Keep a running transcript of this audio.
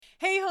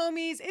Hey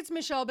homies, it's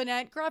Michelle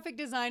Bennett, graphic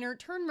designer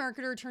turned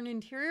marketer turned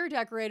interior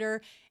decorator,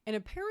 and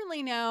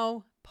apparently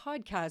now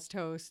podcast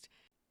host.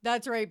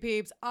 That's right,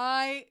 peeps.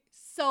 I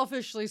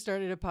selfishly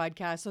started a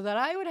podcast so that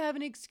I would have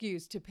an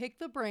excuse to pick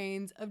the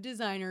brains of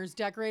designers,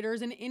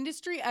 decorators, and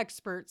industry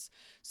experts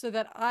so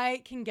that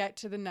I can get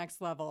to the next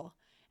level.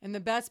 And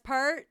the best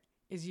part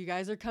is you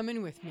guys are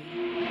coming with me.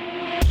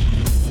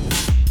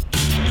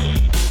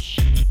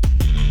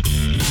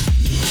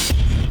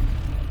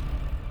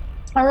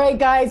 All right,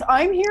 guys,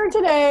 I'm here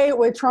today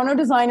with Toronto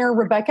designer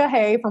Rebecca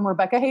Hay from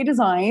Rebecca Hay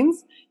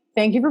Designs.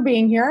 Thank you for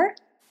being here.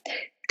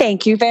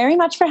 Thank you very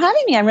much for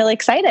having me. I'm really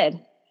excited.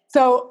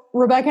 So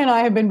Rebecca and I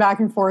have been back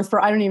and forth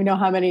for I don't even know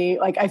how many,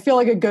 I feel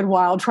like a good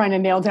while trying to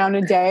nail down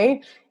a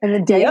day, and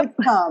the day has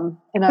come,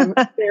 and I'm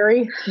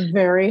very,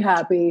 very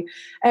happy.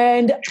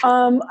 And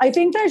I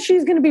think that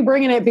she's going to be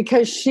bringing it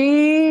because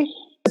she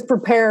is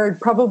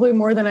prepared probably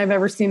more than I've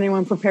ever seen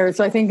anyone prepared.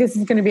 So I think this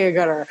is going to be a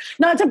gooder.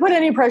 Not to put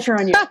any pressure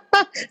on you.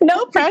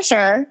 No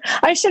pressure.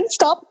 I should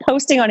stop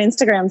posting on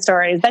Instagram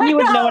stories. Then you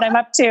would know what I'm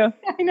up to.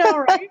 I know,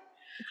 right?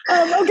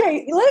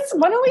 Okay,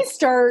 why don't we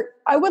start?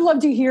 I would love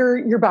to hear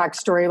your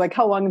backstory. Like,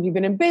 how long have you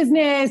been in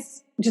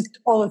business? Just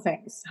all the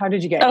things. How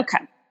did you get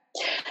here?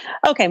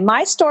 Okay.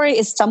 My story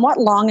is somewhat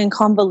long and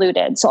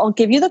convoluted. So I'll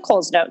give you the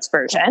Coles Notes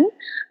version.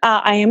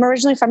 I am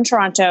originally from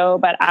Toronto,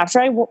 but after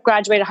I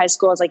graduated high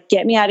school, I was like,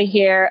 get me out of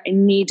here. I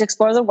need to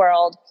explore the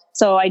world.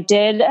 So I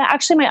did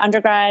actually my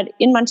undergrad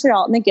in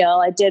Montreal at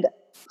McGill. I did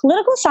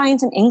political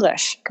science and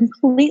English,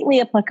 completely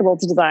applicable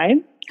to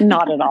design.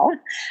 Not at all.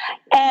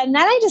 And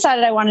then I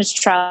decided I wanted to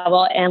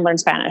travel and learn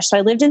Spanish. So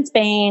I lived in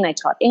Spain. I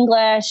taught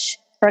English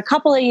for a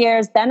couple of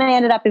years. Then I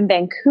ended up in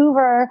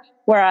Vancouver,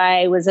 where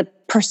I was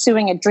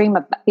pursuing a dream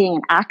of being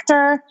an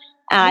actor.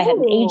 I had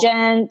an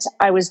agent.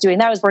 I was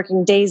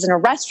working days in a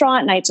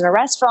restaurant, nights in a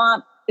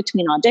restaurant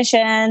between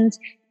auditions,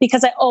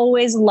 because I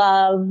always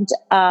loved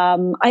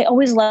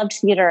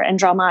theater and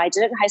drama. I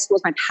did it in high school.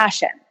 It was my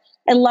passion.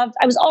 I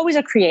was always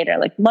a creator,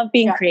 loved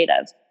being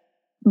creative.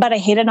 But I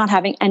hated not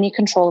having any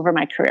control over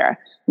my career.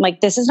 I'm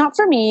like, this is not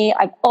for me.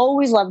 I've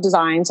always loved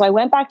design. So I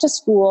went back to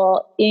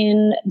school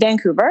in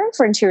Vancouver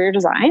for interior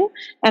design,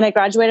 and I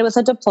graduated with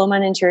a diploma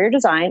in interior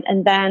design.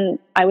 And then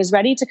I was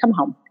ready to come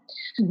home.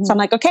 Mm-hmm. So I'm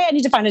like, okay, I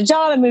need to find a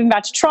job. I'm moving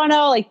back to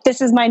Toronto.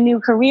 This is my new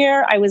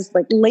career. I was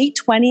late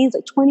 20s,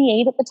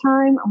 28 at the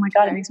time. Oh my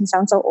God, it makes me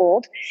sound so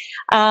old.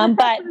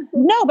 But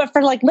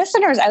for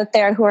listeners out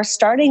there who are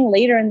starting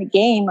later in the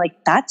game,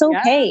 that's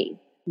okay.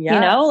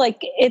 Yeah. Yeah.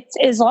 It's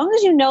as long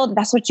as you know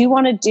that's what you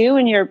want to do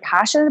and you're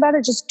passionate about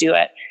it, just do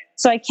it.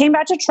 So I came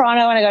back to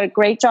Toronto and I got a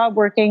great job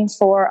working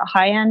for a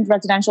high-end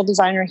residential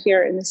designer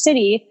here in the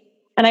city.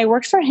 And I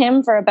worked for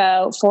him for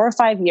about 4 or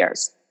 5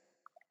 years.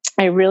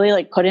 I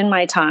really put in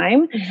my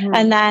time. Mm-hmm.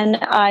 And then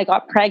I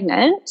got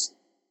pregnant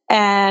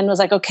and was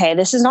like, okay,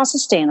 this is not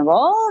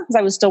sustainable, because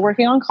I was still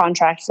working on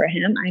contract for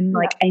him. I'm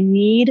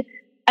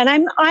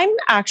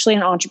actually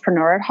an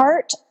entrepreneur at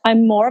heart.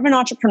 I'm more of an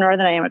entrepreneur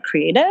than I am a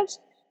creative.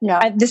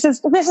 Yeah, this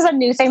is a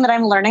new thing that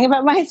I'm learning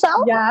about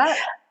myself. Yeah,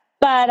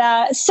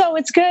 but so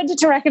it's good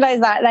to recognize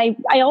that. And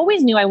I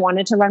always knew I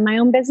wanted to run my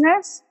own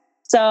business.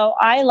 So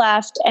I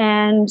left,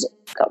 and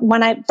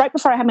right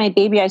before I had my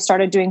baby, I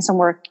started doing some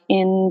work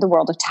in the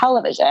world of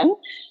television.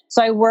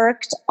 So I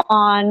worked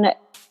on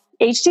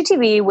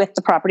HGTV with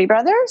the Property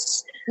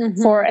Brothers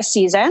for a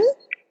season,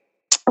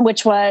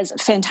 which was a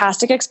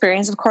fantastic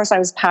experience. Of course, I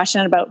was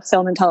passionate about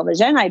film and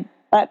television.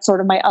 That's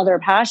sort of my other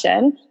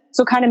passion.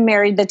 So kind of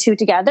married the two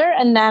together.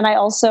 And then I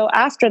also,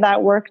 after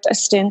that, worked a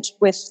stint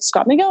with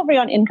Scott McGillivray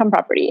on Income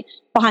Property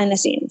behind the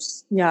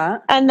scenes. Yeah.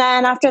 And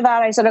then after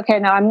that, I said, okay,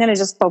 now I'm going to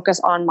just focus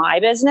on my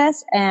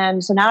business.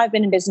 And so now I've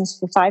been in business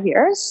for 5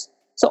 years.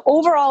 So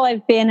overall,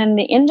 I've been in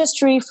the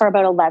industry for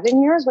about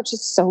 11 years, which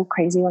is so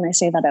crazy when I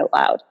say that out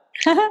loud.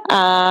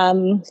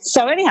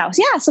 So anyhow,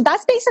 so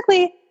that's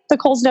basically the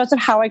Coles Notes of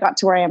how I got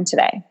to where I am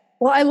today.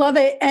 Well, I love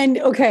it. And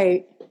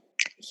okay,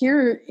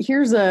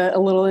 here's a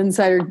little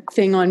insider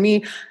thing on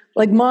me.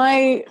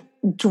 My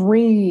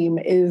dream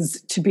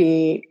is to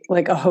be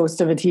a host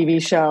of a TV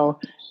show.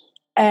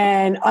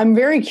 And I'm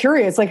very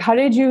curious, how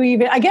did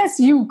you I guess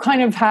you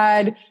kind of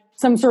had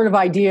some sort of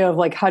idea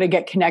of how to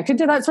get connected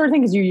to that sort of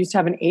thing, because you used to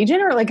have an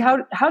agent, or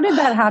how did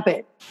that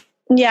happen?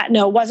 Yeah,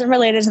 no, it wasn't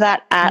related to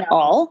that at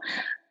all.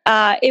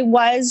 It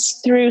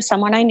was through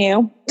someone I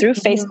knew through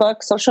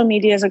Facebook. Social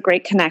media is a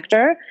great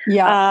connector.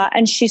 Yeah.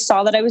 And she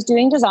saw that I was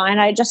doing design.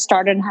 I just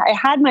started, I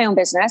had my own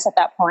business at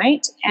that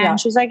point. And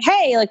she was like,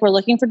 hey, we're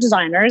looking for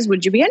designers.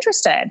 Would you be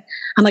interested?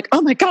 I'm like,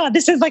 oh my God,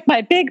 this is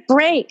my big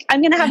break.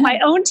 I'm going to have my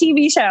own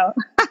TV show.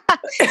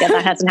 Yeah,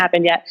 that hasn't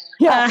happened yet.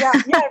 Yeah,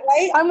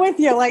 right? I'm with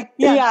you. Yet.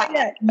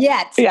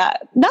 Yeah.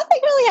 Nothing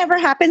really ever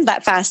happens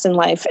that fast in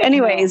life.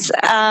 Anyways,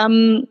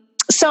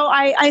 So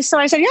I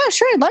said, yeah,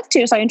 sure, I'd love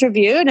to. So I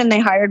interviewed, and they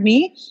hired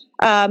me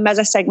as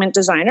a segment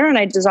designer, and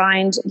I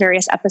designed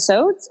various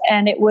episodes.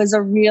 And it was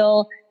a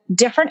real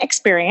different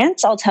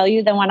experience, I'll tell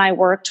you, than when I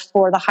worked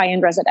for the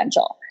high-end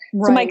residential.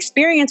 Right. So my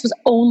experience was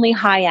only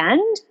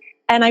high-end,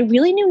 and I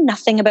really knew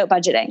nothing about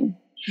budgeting.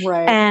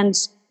 Right. And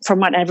from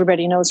what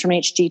everybody knows from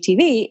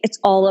HGTV, it's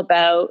all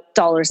about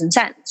dollars and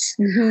cents.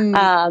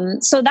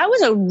 So that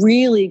was a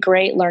really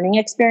great learning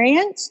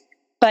experience.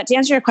 But to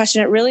answer your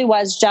question, it really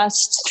was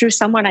just through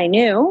someone I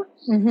knew.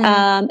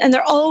 And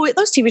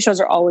those TV shows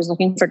are always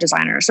looking for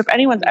designers. So if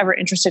anyone's ever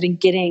interested in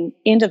getting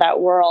into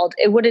that world,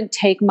 it wouldn't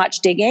take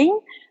much digging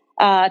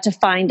to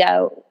find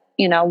out,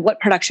 what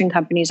production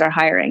companies are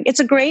hiring. It's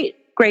a great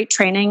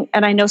training.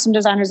 And I know some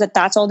designers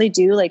that's all they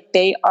do. Like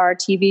they are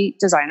TV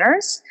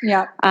designers.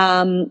 Yeah.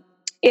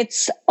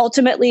 It's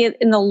ultimately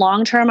in the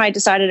long term, I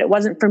decided it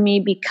wasn't for me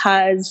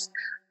because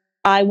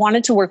I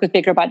wanted to work with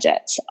bigger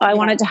budgets. I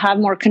wanted to have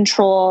more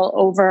control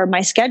over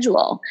my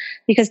schedule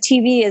because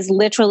TV is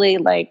literally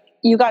like,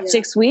 you got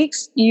 6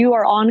 weeks, you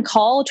are on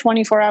call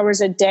 24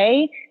 hours a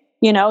day,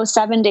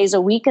 7 days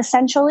a week,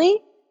 essentially.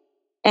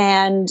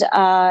 And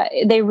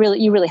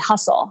you really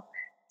hustle.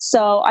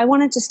 So I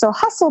wanted to still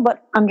hustle,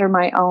 but under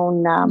my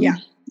own,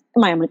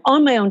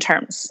 on my own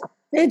terms.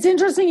 It's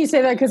interesting you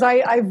say that because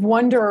I've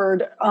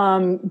wondered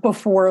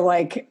before,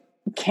 like,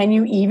 can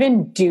you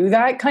even do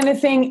that kind of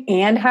thing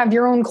and have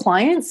your own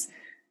clients?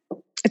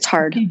 It's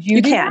hard.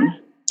 You can.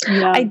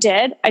 Yeah. I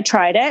did. I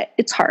tried it.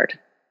 It's hard.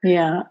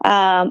 Yeah.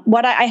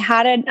 I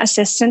had an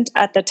assistant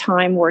at the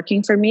time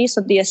working for me.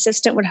 So the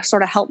assistant would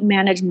sort of help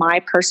manage my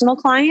personal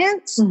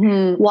clients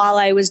while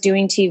I was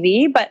doing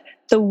TV. But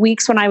the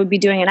weeks when I would be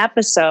doing an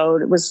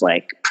episode, it was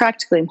like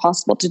practically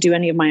impossible to do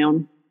any of my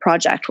own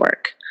project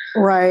work.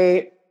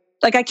 Right.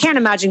 Like I can't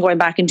imagine going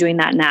back and doing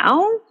that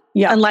now.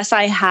 Yeah. Unless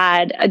I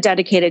had a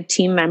dedicated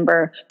team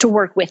member to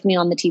work with me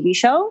on the TV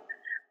show,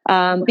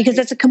 because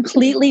it's a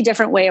completely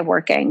different way of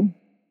working.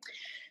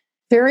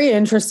 Very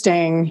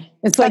interesting.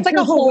 It's like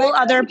a whole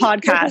other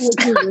podcast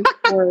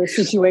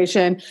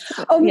situation.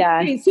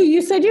 Okay, so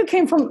you said you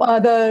came from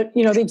the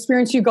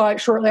experience you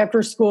got shortly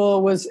after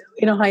school was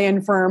in a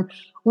high-end firm.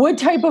 What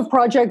type of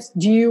projects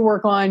do you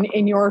work on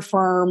in your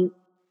firm?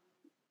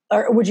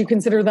 Or would you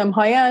consider them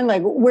high-end?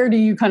 Like, where do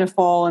you kind of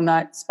fall in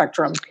that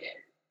spectrum?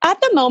 At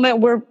the moment,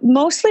 we're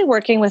mostly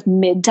working with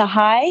mid to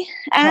high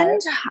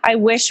end. I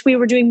wish we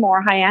were doing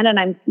more high end, and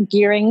I'm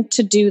gearing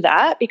to do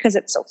that because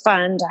it's so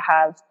fun to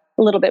have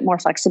a little bit more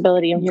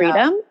flexibility and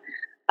freedom.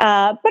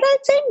 But I'd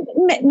say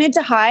mid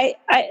to high.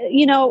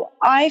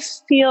 I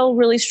feel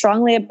really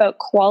strongly about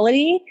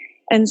quality.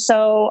 And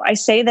so I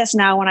say this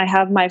now when I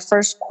have my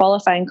first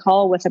qualifying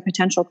call with a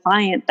potential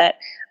client that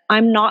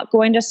I'm not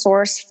going to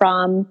source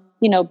from,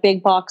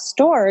 big box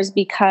stores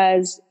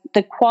because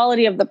the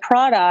quality of the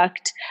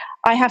product,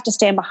 I have to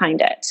stand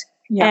behind it.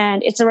 Yeah.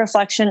 And it's a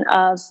reflection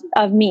of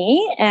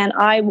me. And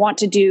I want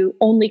to do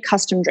only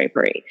custom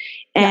drapery.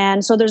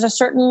 And so there's a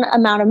certain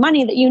amount of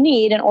money that you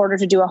need in order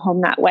to do a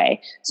home that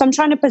way. So I'm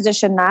trying to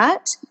position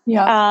that.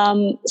 Yeah.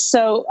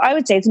 So I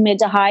would say it's mid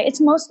to high.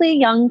 It's mostly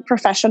young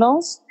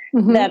professionals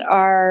that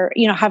are,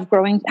 have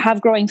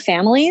growing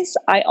families.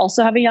 I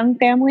also have a young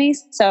family.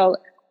 So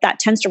that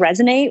tends to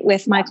resonate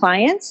with my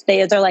clients.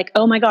 They're like,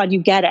 oh my God, you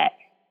get it.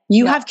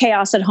 You have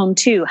chaos at home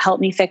too. Help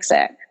me fix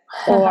it.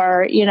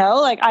 Or,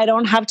 I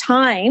don't have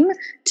time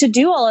to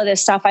do all of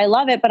this stuff. I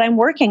love it, but I'm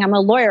working. I'm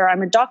a lawyer.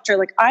 I'm a doctor.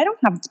 Like, I don't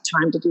have the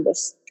time to do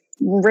this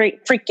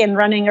freaking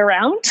running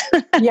around.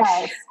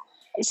 Yes.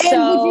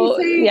 So,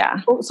 would you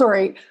say, Oh,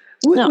 sorry.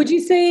 Would you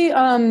say,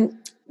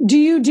 do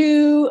you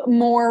do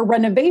more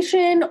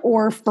renovation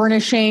or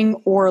furnishing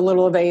or a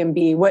little of A and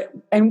B?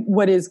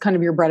 What is kind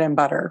of your bread and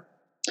butter?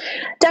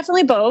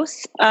 Definitely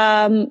both.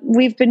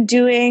 We've been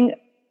doing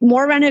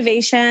more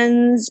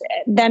renovations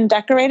than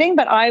decorating,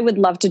 but I would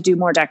love to do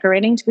more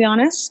decorating, to be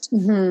honest.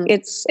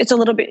 It's a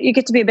little bit, you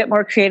get to be a bit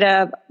more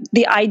creative.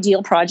 The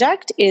ideal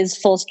project is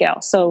full scale.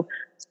 So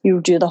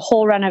you do the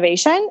whole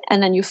renovation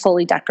and then you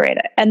fully decorate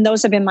it. And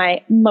those have been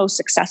my most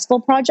successful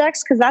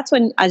projects because that's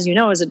when, as you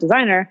know, as a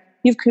designer,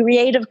 you have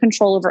creative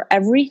control over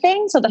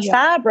everything. So the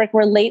fabric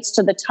relates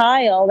to the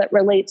tile that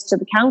relates to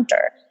the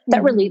counter,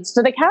 that relates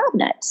to the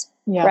cabinet,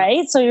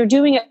 right? So you're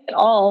doing it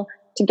all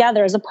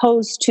together as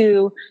opposed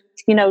to,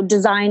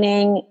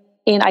 designing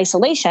in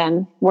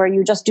isolation where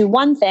you just do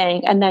one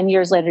thing and then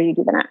years later you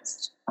do the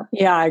next.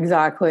 Yeah,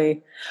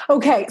 exactly.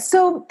 Okay.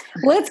 So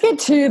let's get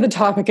to the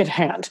topic at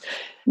hand.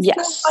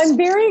 Yes. So I'm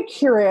very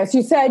curious.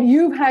 You said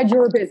you've had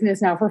your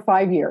business now for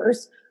 5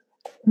 years.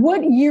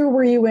 What year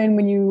were you in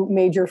when you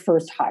made your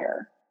first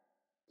hire?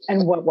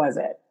 And what was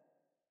it?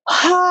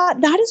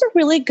 That is a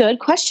really good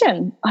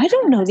question. I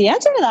don't know the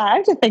answer to that. I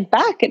have to think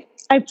back.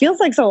 It feels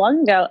like so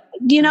long ago.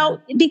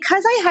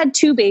 Because I had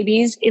 2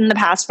 babies in the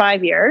past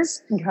 5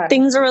 years,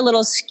 things are a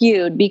little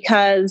skewed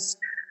because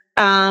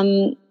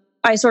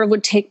I sort of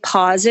would take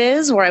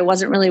pauses where I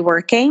wasn't really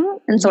working.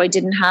 And so I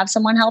didn't have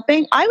someone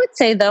helping. I would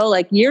say though,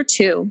 like year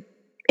 2,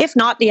 if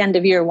not the end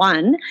of year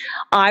 1,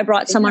 I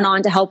brought someone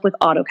on to help with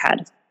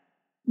AutoCAD.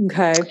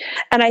 Okay.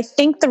 And I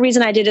think the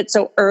reason I did it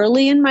so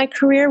early in my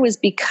career was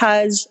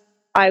because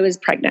I was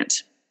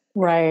pregnant.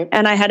 Right.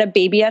 And I had a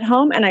baby at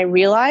home and I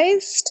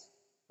realized,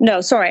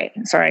 sorry.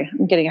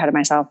 I'm getting ahead of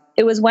myself.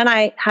 It was when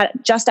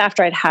just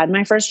after I'd had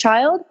my first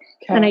child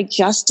and I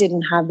just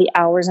didn't have the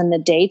hours in the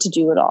day to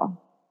do it all.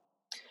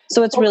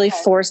 So it's really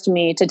forced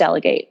me to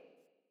delegate.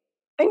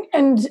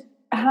 And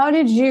how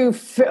did you,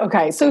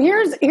 okay. So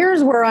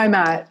here's where I'm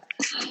at,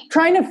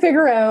 trying to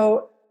figure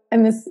out,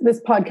 and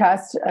this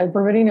podcast,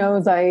 everybody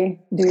knows I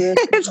do this.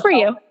 It's for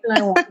you. And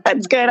I want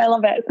That's good. I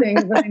love it.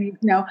 Things that I need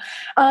to know.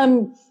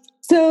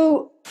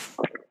 So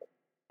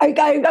I'm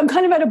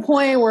kind of at a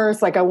point where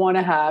it's like, I want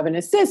to have an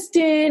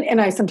assistant,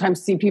 and I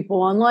sometimes see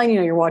people online,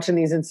 you're watching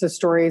these Insta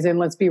stories, and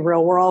let's be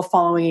real, we're all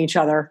following each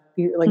other.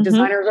 Like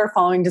designers are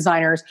following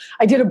designers.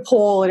 I did a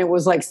poll and it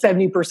was like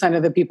 70%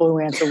 of the people who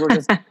answered were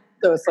just,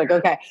 so it's like,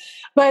 okay.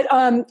 But,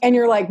 and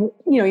you're like,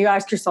 you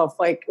ask yourself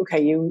like, okay,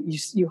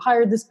 you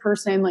hired this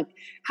person, like,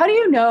 how do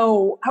you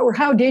know, or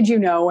how did you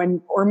know?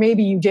 Or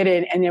maybe you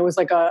didn't, and it was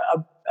like a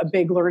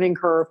big learning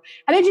curve.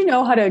 How did you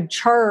know how to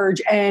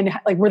charge, and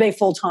like, were they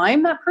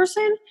full-time, that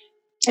person?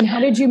 And how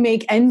did you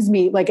make ends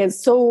meet? Like,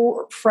 it's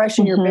so fresh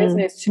in your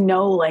business to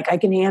know, like, I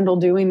can handle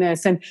doing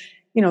this. And,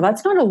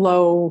 that's not a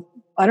low,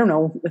 I don't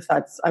know if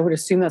I would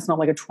assume that's not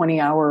like a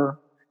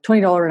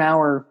 $20 an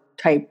hour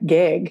type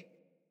gig.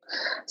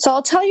 So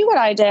I'll tell you what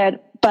I did,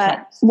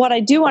 but what I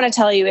do want to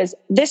tell you is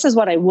this is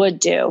what I would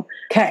do.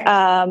 Okay.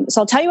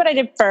 So I'll tell you what I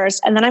did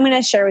first, and then I'm going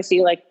to share with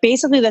you like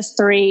basically the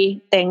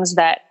 3 things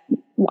that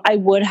I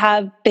would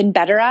have been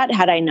better at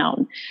had I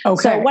known.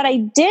 Okay. So what I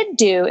did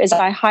do is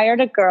I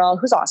hired a girl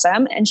who's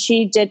awesome, and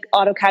she did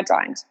AutoCAD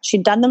drawings.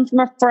 She'd done them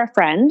for a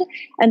friend.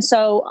 And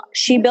so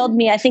she billed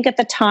me, I think at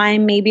the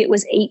time, maybe it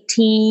was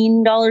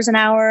 $18 an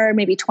hour,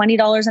 maybe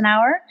 $20 an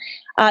hour,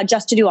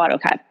 just to do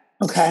AutoCAD.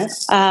 Okay.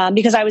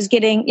 Because I was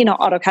getting,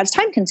 AutoCAD's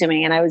time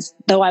consuming, and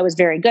though I was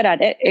very good at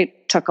it,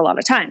 it took a lot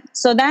of time.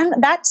 So then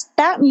that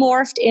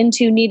morphed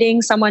into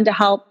needing someone to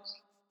help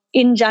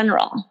in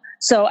general.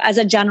 So as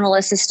a general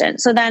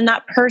assistant. So then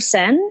that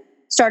person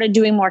started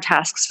doing more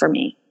tasks for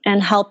me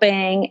and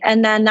helping.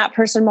 And then that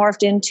person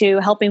morphed into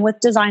helping with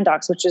Design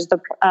Docs, which is the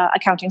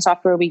accounting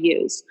software we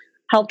use,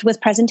 helped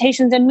with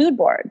presentations and mood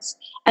boards.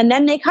 And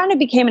then they kind of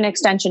became an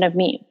extension of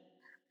me.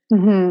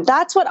 Mm-hmm.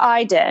 That's what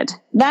I did.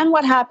 Then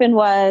what happened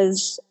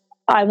was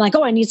I'm like,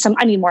 I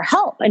need more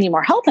help.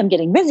 I'm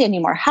getting busy. I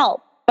need more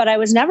help. But I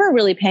was never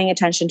really paying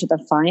attention to the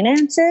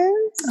finances.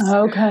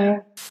 Okay.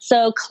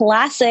 So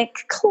classic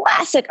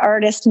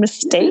artist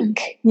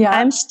mistake.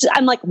 Yeah.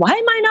 I'm like, why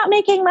am I not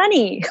making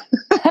money?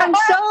 I'm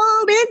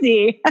so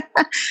busy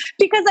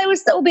because I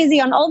was so busy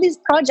on all these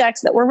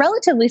projects that were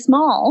relatively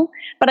small,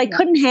 but I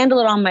couldn't handle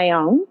it on my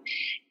own.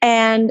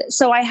 And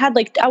so I had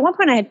at one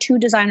point I had 2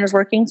 designers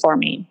working for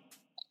me.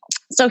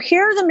 So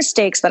here are the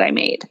mistakes that I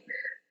made.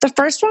 The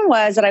first one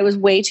was that I was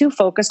way too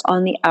focused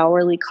on the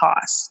hourly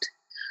cost.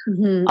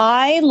 Mm-hmm.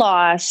 I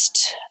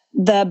lost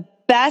the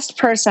best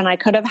person I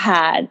could have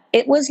had.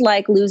 It was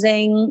like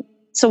losing.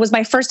 So it was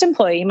my first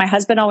employee. My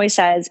husband always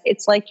says,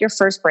 it's like your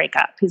first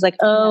breakup. He's like,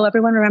 oh,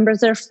 everyone remembers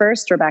their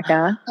first,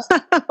 Rebecca.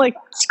 Like,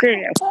 screw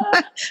you.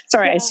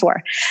 Sorry, I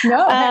swore.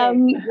 No,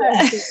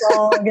 it's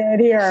all good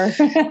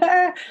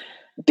here.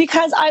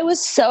 Because I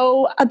was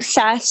so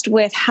obsessed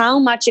with how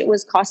much it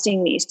was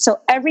costing me.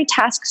 So every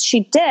task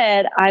she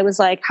did, I was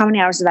like, how many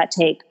hours does that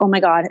take? Oh my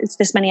God, it's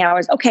this many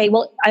hours. Okay,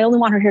 well, I only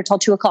want her here till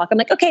 2:00. I'm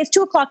like, okay, it's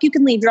 2:00. You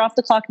can leave. You're off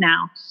the clock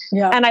now.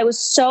 Yeah. And I was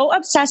so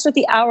obsessed with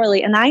the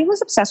hourly, and I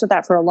was obsessed with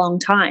that for a long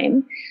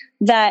time,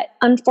 that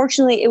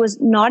unfortunately it was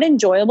not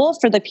enjoyable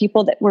for the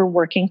people that were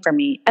working for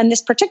me. And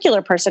this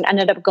particular person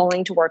ended up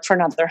going to work for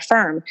another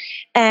firm.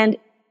 And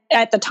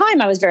at the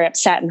time I was very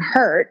upset and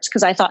hurt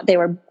because I thought they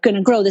were going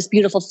to grow this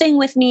beautiful thing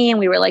with me. And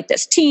we were like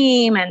this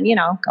team and,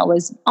 all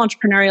these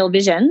entrepreneurial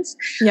visions.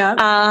 Yeah.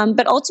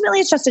 But ultimately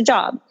it's just a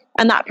job.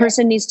 And that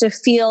person needs to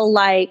feel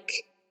like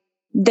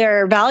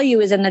their value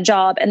is in the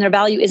job and their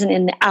value isn't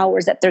in the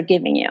hours that they're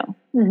giving you,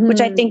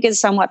 which I think is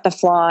somewhat the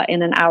flaw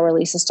in an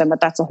hourly system, but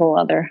that's a whole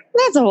other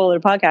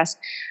podcast.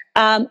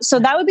 So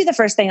that would be the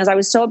first thing, is I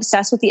was so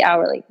obsessed with the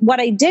hourly. What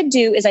I did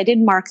do is I did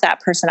mark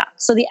that person up.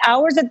 So the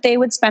hours that they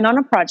would spend on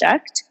a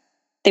project,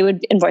 they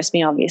would invoice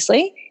me,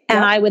 obviously,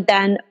 and I would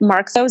then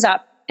mark those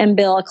up and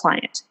bill a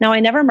client. Now, I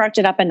never marked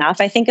it up enough.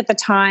 I think at the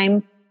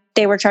time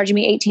they were charging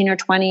me 18 or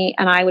 20,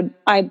 and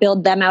I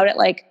billed them out at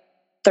like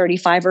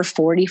 35 or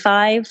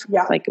 45.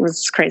 Yeah. Like, it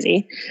was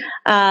crazy.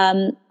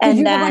 And did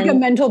you have like a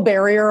mental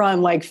barrier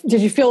on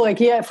did you feel like,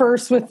 at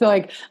first with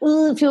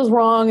it feels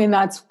wrong, and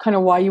that's kind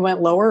of why you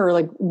went lower, or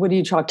what do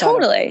you chalk that?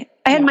 Totally.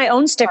 I had my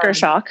own sticker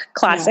shock,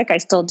 classic. Yeah. I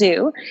still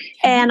do.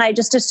 And I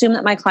just assumed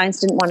that my clients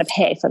didn't want to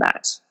pay for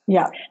that.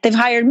 Yeah. They've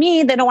hired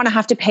me. They don't want to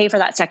have to pay for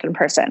that second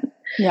person.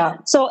 Yeah.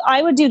 So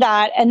I would do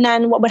that. And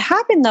then what would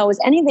happen though, is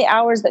any of the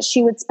hours that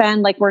she would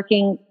spend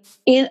working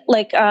in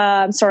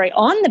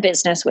on the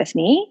business with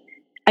me,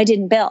 I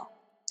didn't bill.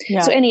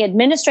 Yeah. So any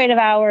administrative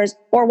hours,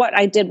 or what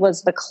I did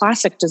was the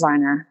classic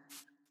designer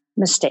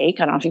mistake.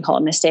 I don't know if you call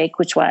it mistake,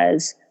 which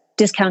was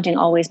discounting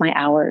always my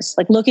hours,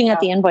 looking at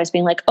the invoice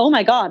being like, oh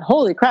my God,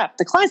 holy crap,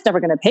 the client's never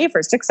going to pay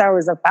for 6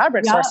 hours of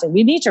fabric sourcing.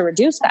 We need to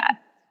reduce that.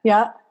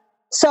 Yeah.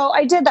 So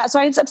I did that. So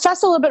I was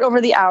obsessed a little bit over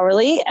the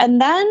hourly.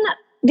 And then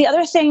the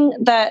other thing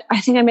that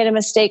I think I made a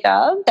mistake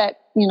of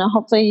that,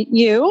 hopefully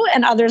you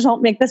and others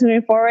won't make this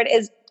moving forward,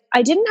 is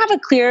I didn't have a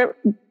clear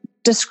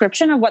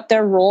description of what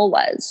their role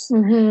was.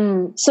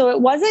 So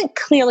it wasn't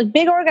clear. Like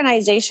big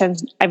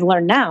organizations, I've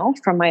learned now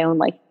from my own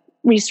like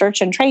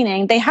research and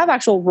training, they have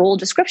actual role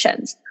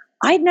descriptions.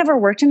 I'd never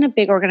worked in a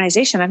big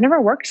organization. I've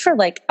never worked for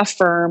like a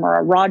firm or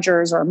a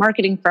Rogers or a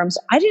marketing firm. So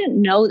I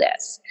didn't know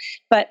this,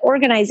 but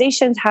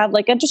organizations have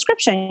like a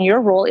description. Your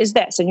role is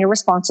this, and you're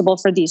responsible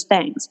for these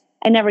things.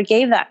 I never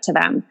gave that to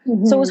them.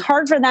 So it was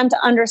hard for them to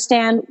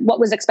understand what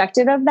was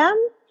expected of them.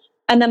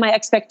 And then my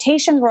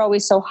expectations were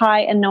always so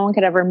high and no one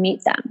could ever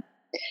meet them.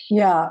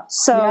 Yeah.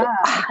 So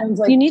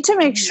you need to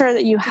make sure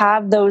that you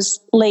have those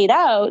laid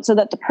out so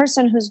that the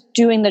person who's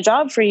doing the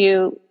job for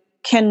you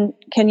can,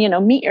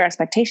 meet your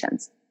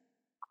expectations.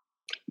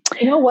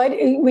 You know what?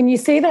 When you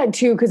say that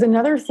too, because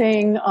another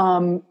thing,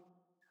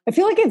 I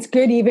feel like it's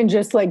good even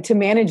just like to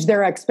manage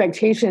their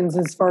expectations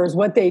as far as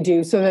what they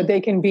do so that they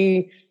can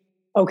be,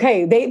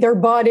 okay, they're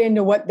bought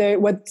into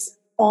what's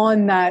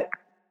on that,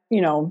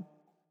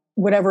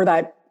 whatever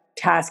that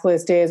task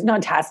list is,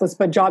 not task list,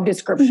 but job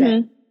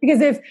description. Because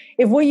if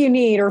what you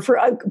need, or for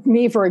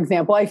me, for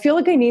example, I feel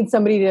like I need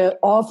somebody to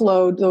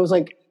offload those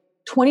like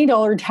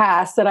 $20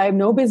 tasks that I have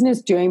no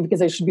business doing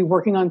because I should be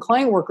working on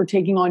client work or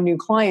taking on new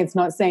clients,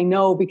 not saying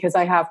no because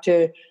I have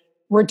to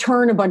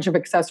return a bunch of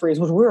accessories,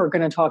 which we were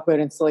going to talk about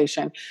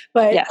installation.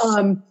 But, yes.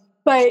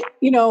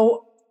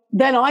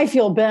 Then I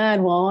feel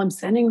bad. Well, I'm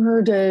sending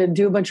her to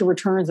do a bunch of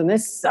returns and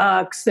this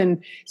sucks.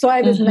 And so I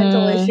have this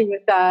mental issue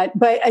with that.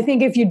 But I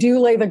think if you do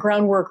lay the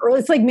groundwork, or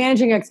it's like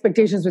managing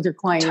expectations with your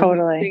client,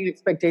 managing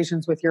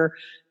expectations with your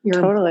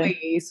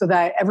employee, so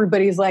that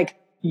everybody's like,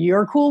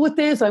 you're cool with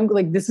this. I'm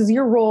like, this is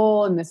your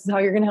role and this is how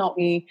you're going to help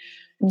me.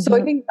 So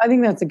I think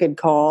that's a good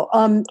call.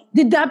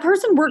 Did that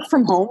person work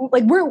from home?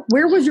 Like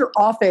where was your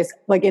office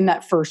like in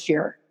that first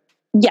year?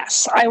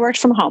 Yes, I worked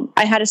from home.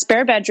 I had a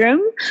spare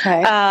bedroom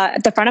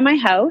at the front of my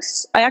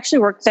house. I actually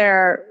worked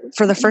there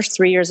for the first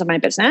 3 years of my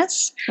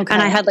business. Okay.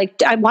 And I had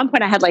at one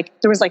point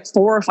there was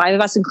 4 or 5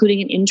 of us,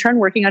 including an intern,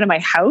 working out of my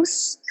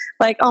house.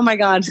 Like, oh my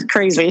God,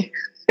 crazy.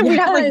 Yes. We'd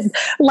have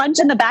lunch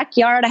in the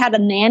backyard. I had a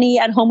nanny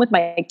at home with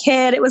my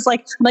kid. It was I'm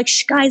like,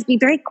 shh, guys, be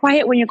very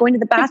quiet when you're going to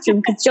the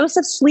bathroom because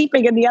Joseph's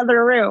sleeping in the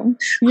other room.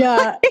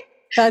 Yeah.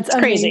 That's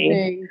crazy.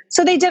 Amazing.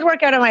 So they did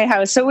work out of my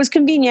house. So it was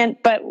convenient,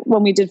 but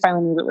when we did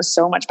finally move, it was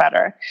so much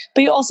better.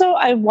 But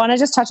I want to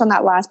just touch on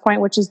that last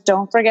point, which is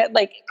don't forget,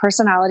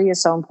 personality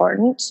is so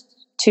important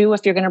too.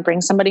 If you're going to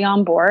bring somebody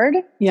on board,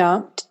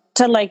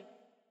 to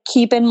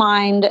keep in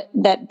mind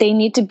that they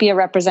need to be a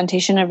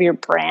representation of your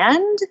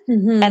brand,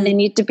 and they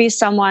need to be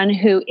someone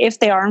who, if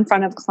they are in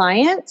front of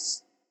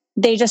clients,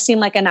 they just seem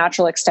like a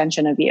natural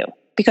extension of you.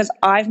 Because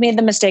I've made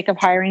the mistake of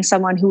hiring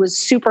someone who was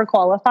super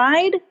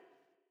qualified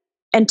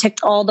and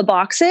ticked all the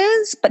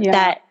boxes, but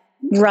that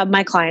rubbed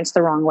my clients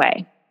the wrong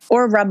way,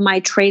 or rubbed my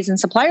trades and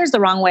suppliers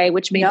the wrong way,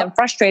 which made them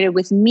frustrated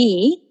with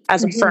me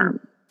as a firm.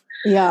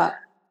 Yeah,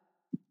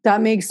 that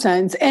makes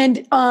sense.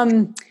 And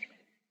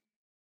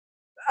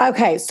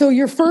okay, so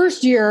your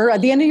first year,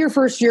 at the end of your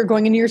first year,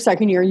 going into your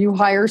second year, you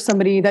hire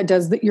somebody that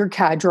does your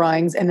CAD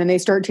drawings, and then they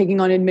start taking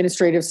on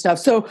administrative stuff.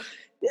 So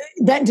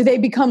do they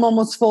become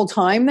almost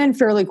full-time then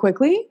fairly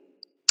quickly?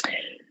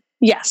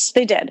 Yes,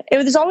 they did. It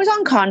was always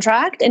on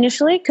contract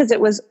initially because it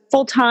was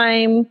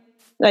full-time,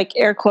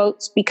 air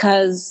quotes,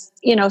 because,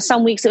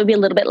 some weeks it would be a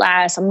little bit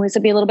less, some weeks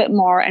it'd be a little bit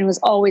more, and it was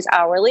always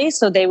hourly.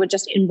 So they would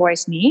just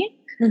invoice me.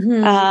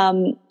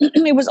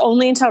 It was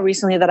only until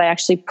recently that I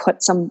actually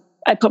put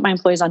my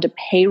employees onto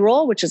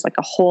payroll, which is a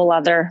whole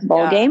other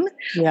ballgame.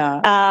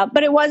 Yeah.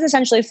 But it was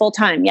essentially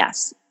full-time.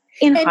 Yes.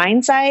 In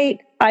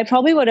hindsight, I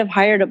probably would have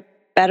hired a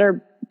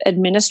better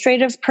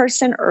administrative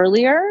person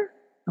earlier.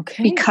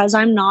 Okay. Because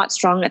I'm not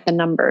strong at the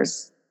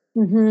numbers.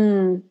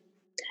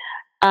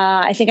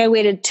 I think I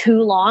waited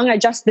too long. I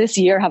just this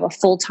year have a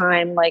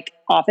full-time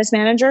office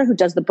manager who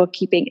does the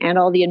bookkeeping and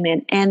all the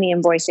admin and the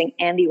invoicing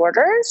and the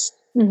orders.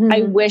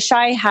 I wish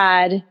I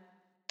had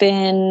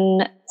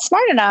been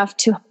smart enough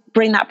to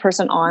bring that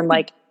person on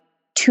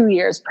 2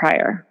 years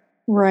prior.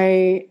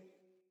 Right.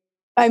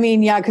 I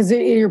mean, yeah, because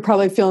you're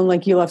probably feeling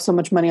like you left so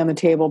much money on the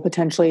table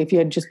potentially if you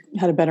had just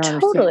had a better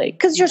understanding. Totally,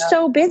 because you're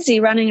so busy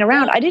running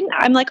around.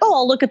 I'm like,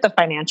 I'll look at the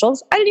financials.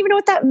 I didn't even know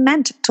what that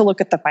meant to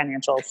look at the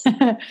financials.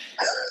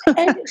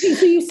 And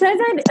so you said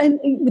that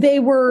and they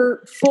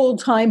were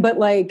full-time, but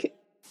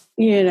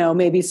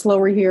maybe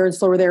slower here and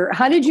slower there.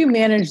 How did you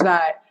manage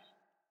that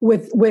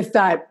with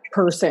that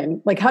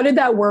person? How did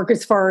that work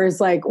as far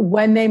as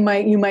when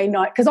you might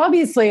not, because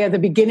obviously at the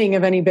beginning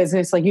of any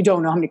business, you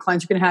don't know how many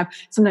clients you're going to have.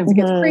 Sometimes it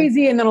gets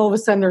crazy and then all of a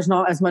sudden there's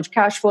not as much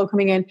cash flow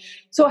coming in.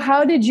 So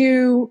how did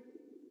you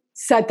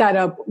set that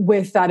up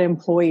with that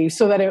employee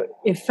so that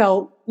it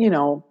felt,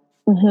 feel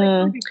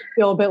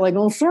a bit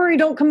oh, sorry,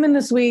 don't come in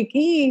this week,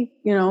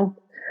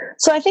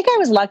 So I think I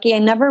was lucky. I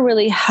never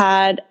really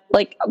had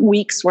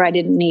weeks where I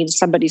didn't need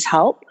somebody's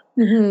help.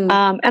 And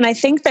I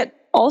think that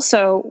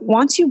also,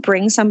 once you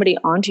bring somebody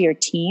onto your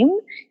team,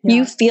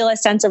 you feel a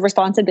sense of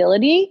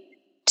responsibility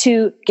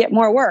to get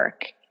more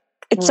work.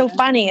 It's so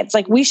funny. It's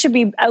we should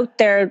be out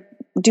there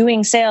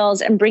doing sales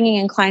and bringing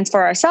in clients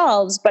for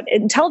ourselves. But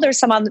until there's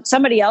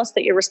somebody else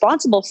that you're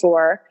responsible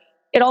for,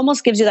 it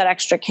almost gives you that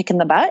extra kick in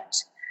the butt.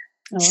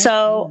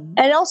 So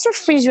it also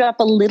frees you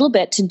up a little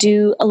bit to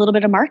do a little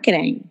bit of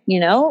marketing,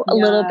 a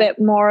little bit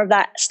more of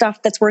that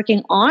stuff that's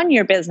working on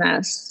your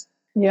business.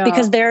 Yeah.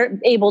 Because they're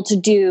able to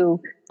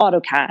do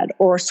AutoCAD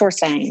or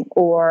sourcing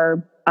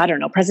or, I don't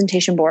know,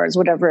 presentation boards,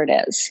 whatever it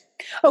is.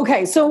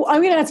 Okay. So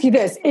I'm going to ask you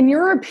this. In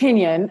your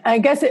opinion, I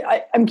guess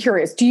I'm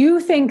curious, do you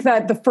think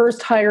that the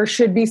first hire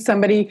should be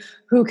somebody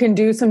who can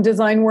do some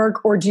design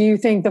work, or do you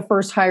think the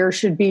first hire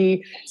should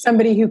be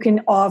somebody who can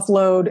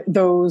offload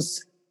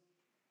those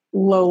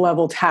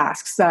low-level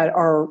tasks that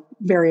are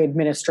very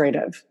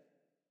administrative,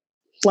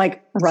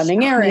 like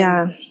running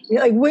errands? Yeah.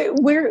 Like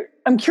where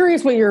I'm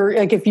curious what you're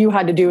like, if you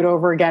had to do it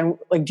over again,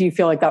 like, do you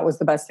feel like that was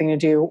the best thing to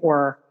do,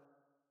 or?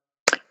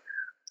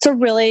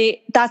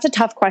 That's a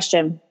tough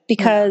question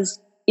because,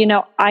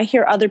 I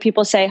hear other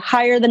people say,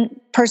 hire the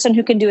person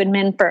who can do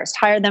admin first,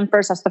 hire them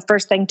first. That's the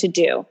first thing to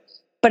do.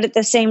 But at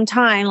the same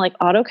time, like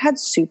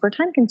AutoCAD's super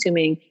time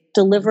consuming.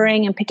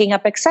 Delivering and picking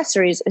up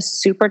accessories is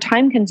super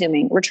time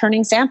consuming.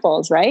 Returning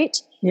samples, right?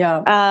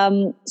 Yeah.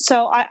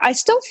 So I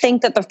still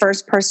think that the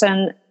first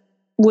person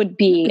would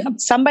be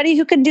somebody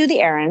who can do the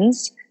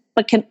errands,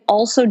 but can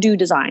also do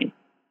design.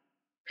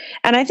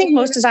 And I think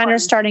most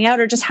designers starting out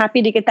are just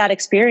happy to get that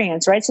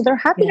experience, right? So they're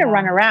happy to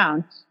run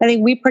around. I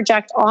think we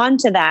project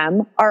onto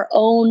them our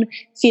own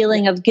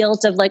feeling of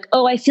guilt of like,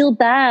 oh, I feel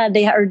bad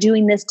they are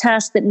doing this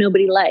task that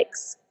nobody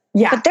likes.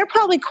 Yeah. But they're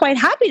probably quite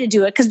happy to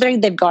do it because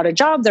they've got a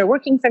job, they're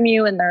working from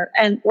you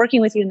and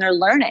working with you and they're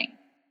learning.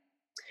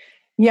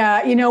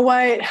 Yeah. You know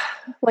what?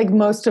 Like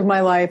most of my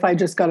life, I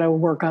just got to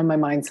work on my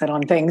mindset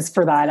on things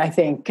for that, I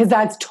think, because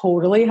that's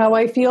totally how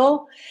I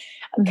feel.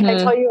 Can I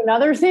tell you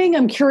another thing?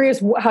 I'm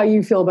curious how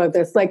you feel about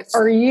this. Like,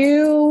 are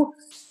you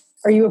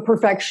a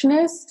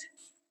perfectionist?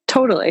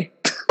 Totally.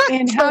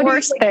 And it's the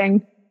worst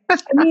thing. I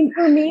mean,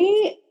 for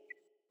me,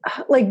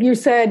 like you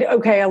said,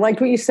 okay, I liked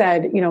what you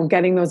said,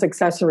 getting those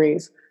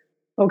accessories.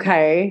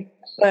 Okay.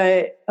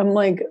 But I'm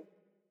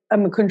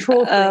a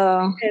control freak.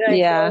 And I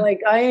feel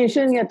like I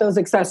shouldn't get those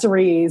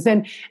accessories.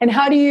 And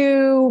how do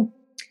you...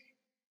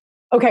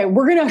 Okay,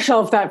 we're going to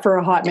shelf that for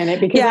a hot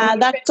minute because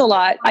that's a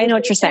lot. I know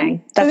what you're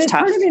saying. That's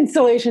tough. It's part of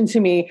installation to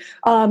me.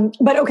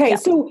 But okay,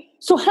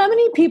 so how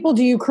many people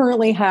do you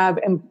currently have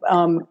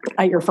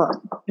at your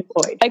firm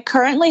employed? I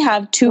currently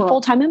have 2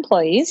 full-time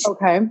employees.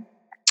 Okay.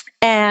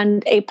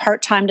 And a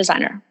part-time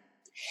designer.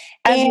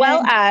 As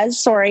well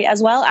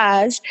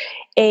as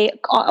a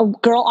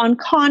girl on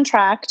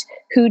contract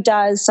who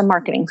does some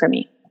marketing for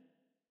me.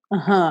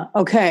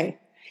 Okay.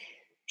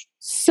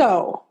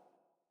 So,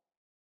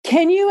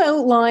 can you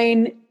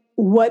outline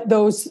what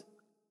those,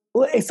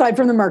 aside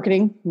from the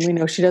marketing, we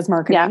know she does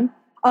marketing.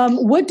 Yeah.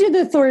 What do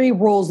the 3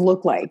 roles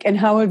look like, and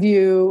how have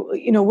you,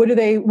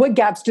 what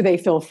gaps do they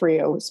fill for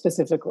you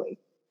specifically?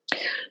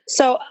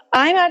 So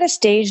I'm at a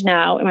stage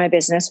now in my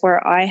business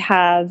where I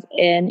have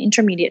an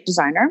intermediate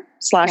designer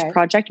 /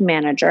 project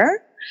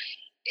manager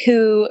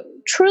who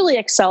truly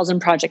excels in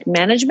project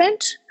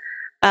management.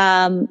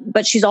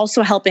 But she's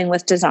also helping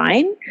with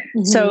design.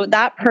 Mm-hmm. So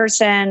that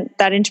person,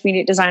 that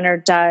intermediate designer,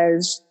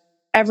 does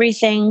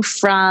everything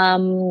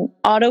from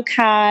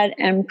AutoCAD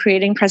and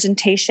creating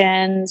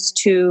presentations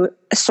to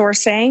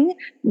sourcing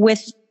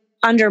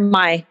under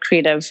my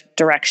creative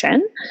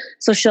direction.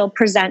 So she'll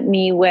present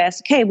me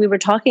with, okay, we were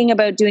talking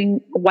about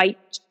doing white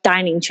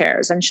dining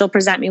chairs, and she'll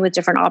present me with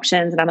different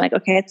options. And I'm like,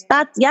 okay, it's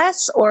that,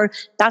 yes, or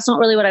that's not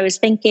really what I was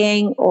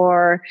thinking,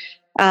 or,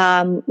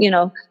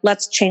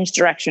 let's change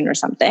direction or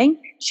something.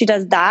 She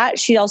does that.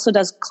 She also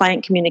does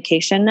client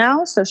communication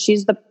now. So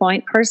she's the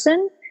point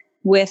person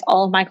with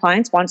all of my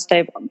clients once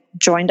they've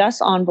joined us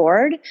on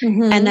board.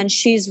 Mm-hmm. And then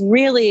she's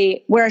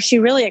really, where she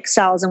really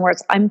excels and where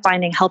I'm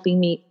finding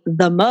helping me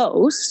the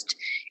most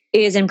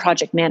is in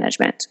project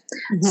management.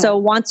 Mm-hmm. So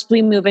once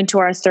we move into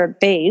our 3rd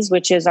phase,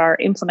 which is our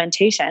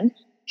implementation,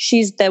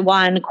 she's the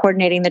one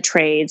coordinating the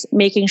trades,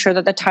 making sure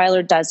that the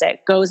tiler does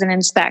it, goes and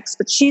inspects.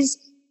 But she's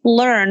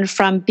learned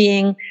from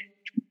being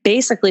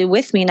basically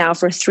with me now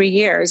for 3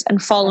 years and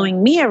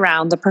following me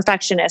around, the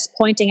perfectionist,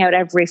 pointing out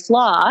every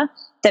flaw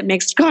that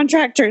makes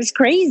contractors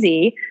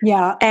crazy.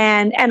 Yeah.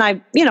 And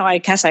I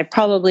guess I've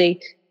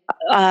probably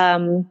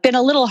been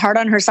a little hard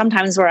on her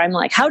sometimes, where I'm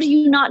like, how do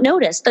you not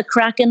notice the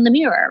crack in the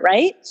mirror?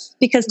 Right.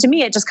 Because to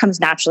me, it just comes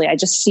naturally. I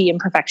just see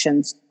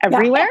imperfections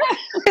everywhere.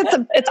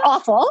 Yeah. It's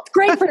awful. It's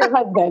great for your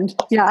husband.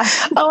 Yeah.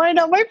 Oh, I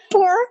know. My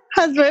poor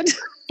husband.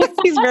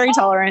 He's very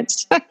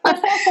tolerant.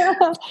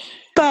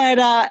 But,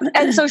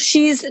 and so it's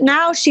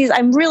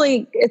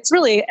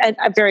really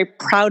a very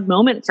proud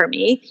moment for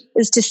me,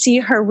 is to see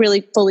her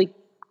really fully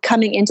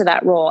coming into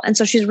that role. And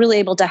so she's really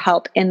able to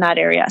help in that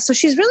area. So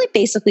she's really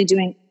basically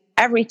doing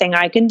everything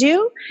I can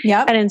do.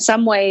 Yep. And in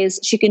some ways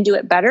she can do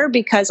it better,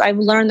 because I've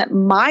learned that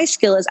my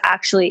skill is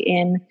actually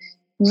in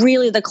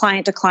really the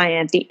client to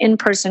client, the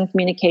in-person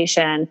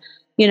communication,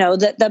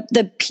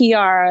 the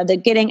PR, the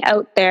getting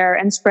out there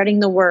and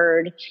spreading the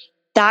word.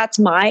 That's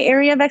my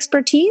area of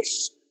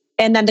expertise.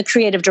 and then the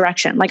creative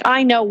direction. Like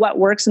I know what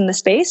works in the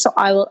space. So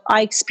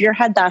I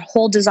spearhead that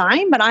whole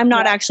design, but I'm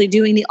not actually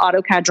doing the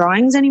AutoCAD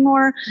drawings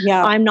anymore.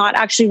 Yeah. I'm not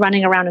actually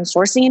running around and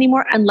sourcing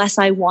anymore unless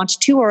I want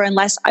to, or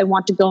unless I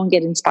want to go and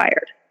get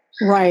inspired.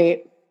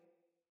 Right.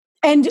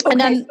 And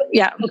then,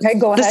 Okay,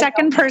 go ahead. The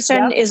second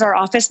person is our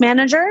office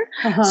manager.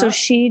 So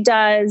she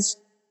does,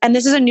 and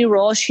this is a new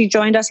role. She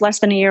joined us less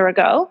than a year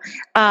ago.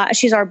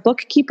 She's our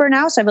bookkeeper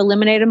now. So I've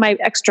eliminated my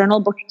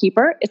external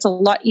bookkeeper. It's a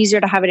lot easier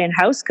to have it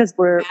in-house because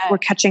we're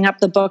catching up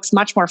the books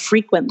much more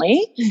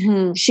frequently.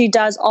 She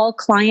does all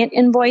client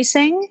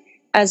invoicing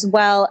as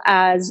well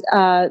as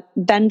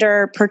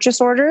vendor purchase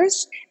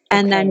orders.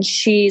 And then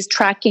she's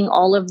tracking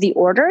all of the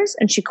orders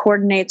and she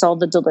coordinates all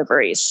the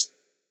deliveries.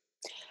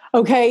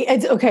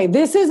 Okay.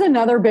 This is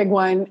another big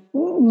one.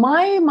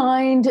 My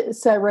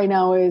mindset right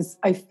now is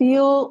I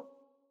feel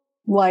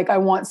like I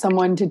want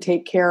someone to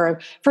take care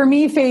of, for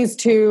me, phase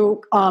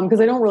 2, because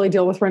I don't really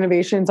deal with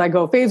renovations. I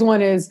go, phase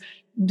 1 is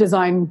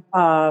design,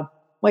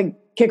 like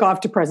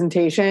kickoff to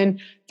presentation.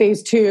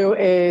 Phase 2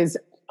 is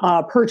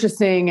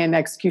purchasing and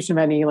execution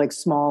of any like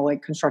small,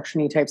 like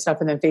construction-y type stuff.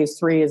 And then phase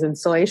 3 is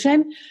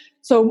installation.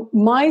 So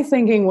my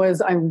thinking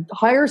was I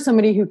hire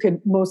somebody who could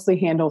mostly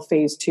handle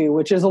phase 2,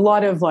 which is a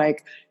lot of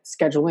like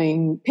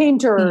scheduling,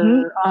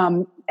 painter,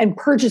 and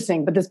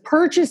purchasing. But this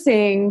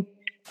purchasing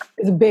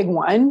is a big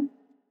one.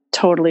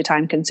 Totally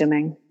time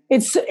consuming.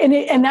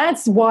 And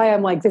that's why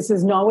I'm like, this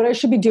is not what I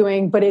should be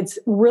doing. But it's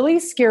really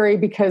scary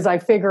because I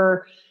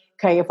figure,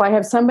 okay, if I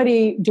have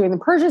somebody doing the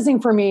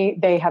purchasing for me,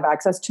 they have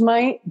access to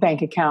my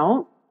bank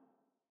account.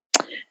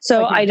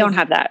 So I don't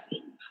have that.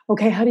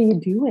 Okay, how do you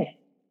do it?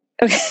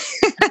 Okay.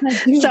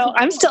 So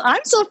I'm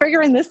still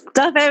figuring this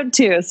stuff out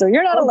too. So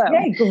you're not alone.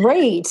 Okay,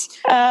 great.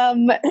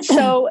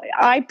 So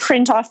I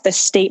print off the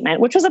statement,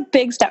 which was a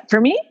big step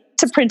for me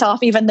to print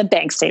off even the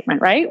bank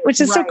statement, right?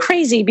 Which is so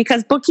crazy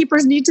because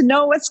bookkeepers need to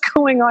know what's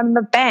going on in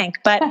the bank.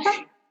 But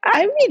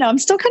I'm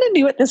still kind of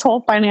new at this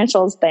whole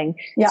financials thing.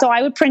 Yeah. So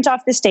I would print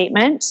off the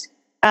statement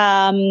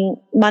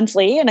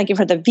monthly, and I give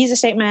her the Visa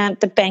statement,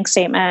 the bank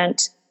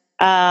statement,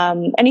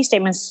 any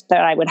statements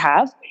that I would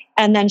have.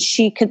 And then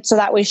so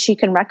that way she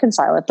can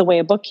reconcile it the way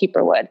a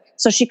bookkeeper would.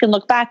 So she can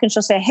look back and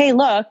she'll say, hey,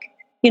 look,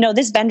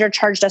 this vendor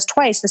charged us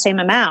twice the same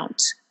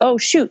amount. Oh,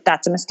 shoot,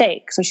 that's a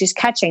mistake. So she's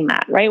catching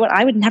that, right? Well,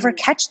 I would never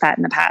catch that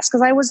in the past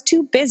because I was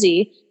too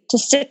busy to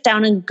sit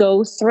down and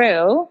go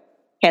through.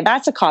 Okay,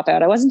 that's a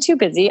cop-out. I wasn't too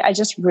busy. I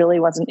just really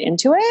wasn't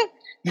into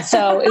it.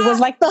 So it was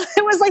like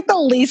the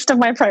least of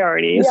my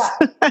priorities.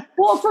 Yeah.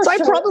 Well, so I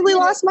probably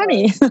lost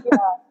money. Yeah.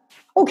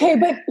 Okay,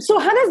 but so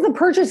how does the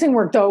purchasing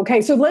work though?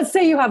 Okay, so let's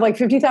say you have like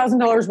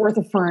 $50,000 worth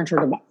of furniture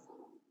to buy.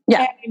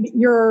 Yeah. And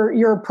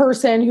your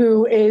person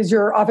who is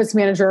your office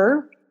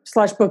manager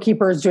 /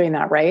 bookkeeper is doing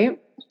that, right?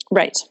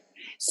 Right.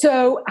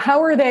 So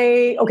how are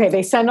they,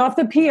 they send off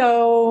the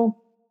PO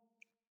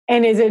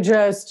and is it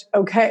just,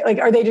 like,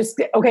 are they just,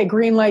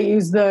 green light,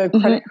 use the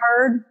credit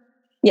card?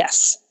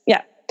 Yes.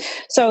 Yeah.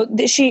 So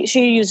she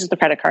uses the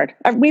credit card.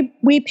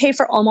 We pay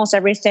for almost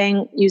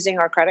everything using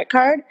our credit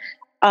card.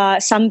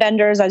 Some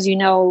vendors, as you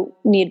know,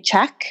 need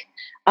check.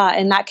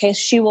 In that case,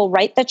 she will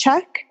write the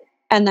check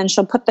and then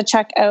she'll put the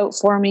check out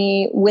for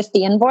me with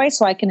the invoice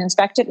so I can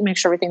inspect it and make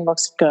sure everything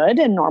looks good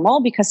and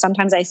normal, because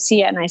sometimes I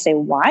see it and I say,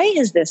 why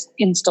is this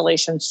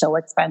installation so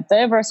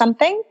expensive or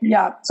something?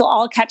 Yeah. So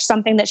I'll catch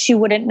something that she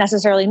wouldn't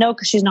necessarily know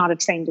because she's not a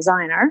trained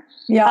designer.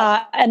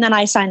 Yeah. And then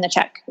I sign the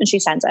check and she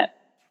sends it.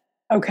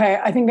 Okay.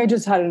 I think I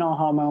just had an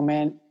aha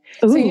moment.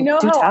 Ooh, so you know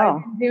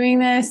how I'm doing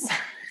this?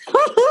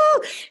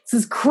 This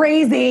is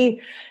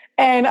crazy.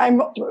 And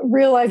I'm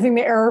realizing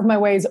the error of my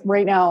ways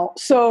right now.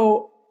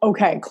 So,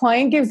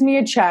 client gives me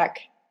a check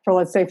for,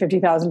 let's say,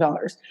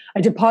 $50,000.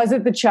 I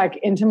deposit the check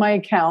into my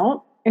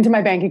account, into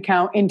my bank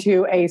account,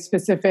 into a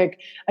specific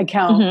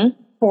account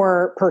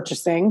for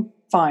purchasing.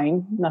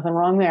 Fine. Nothing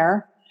wrong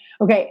there.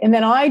 Okay. And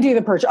then I do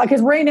the purchase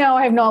because right now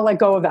I have not let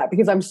go of that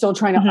because I'm still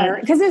trying to hire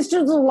it because it's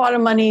just a lot of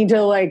money to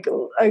I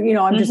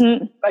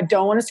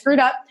don't want to screw it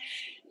up.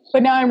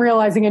 But now I'm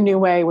realizing a new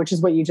way, which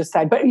is what you just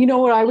said. But you know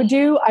what I would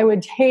do? I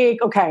would take,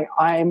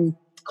 I'm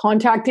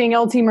contacting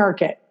LT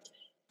Market.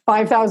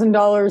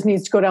 $5,000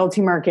 needs to go to LT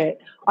Market.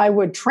 I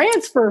would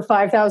transfer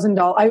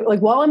 $5,000.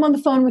 While I'm on the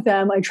phone with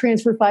them, I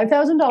transfer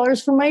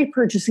 $5,000 from my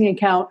purchasing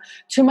account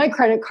to my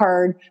credit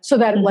card so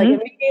that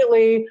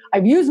immediately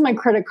I've used my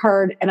credit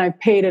card and I've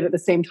paid it at the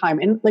same time.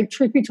 And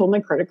truth be told, my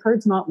credit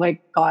card's not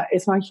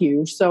it's not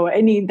huge. So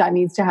that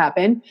needs to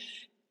happen.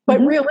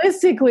 But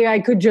realistically, I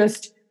could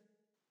just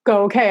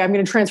go, I'm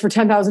going to transfer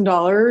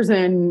 $10,000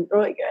 and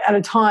at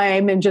a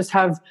time and just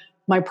have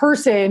my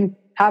person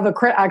have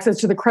access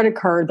to the credit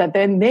card that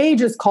then they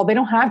just call. They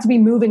don't have to be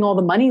moving all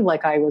the money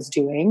like I was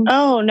doing.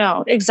 Oh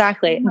no,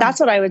 exactly. Yeah.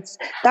 That's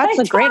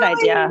a great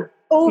idea.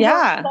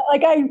 Yeah.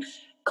 I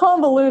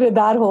convoluted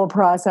that whole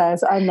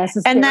process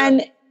unnecessarily. And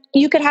then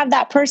you could have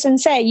that person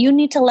say, you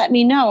need to let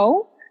me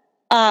know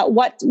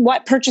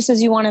what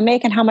purchases you want to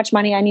make and how much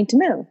money I need to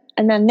move.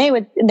 And then they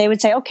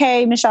would say,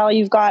 okay, Michelle,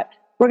 you've got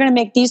we're going to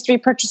make these 3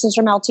 purchases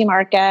from LT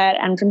Market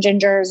and from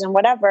Gingers and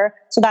whatever.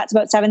 So that's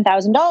about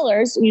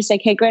 $7,000. You say,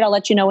 okay, great. I'll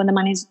let you know when the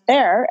money's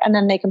there. And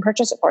then they can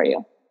purchase it for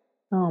you.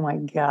 Oh my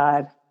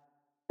God.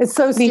 It's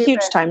so It'd be stupid.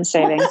 huge time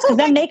savings. Because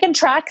then they can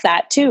track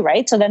that too,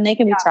 right? So then they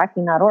can be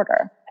tracking that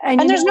order.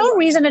 And there's no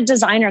reason a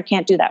designer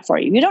can't do that for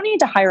you. You don't need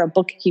to hire a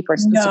bookkeeper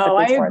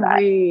specifically for that. I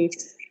agree.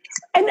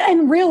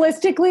 And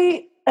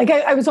realistically, like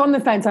I was on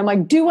the fence. I'm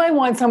like, do I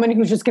want someone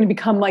who's just going to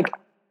become like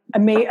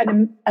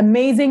an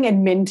amazing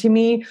admin to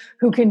me,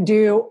 who can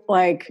do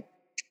like,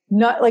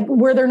 not like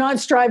where they're not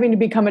striving to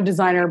become a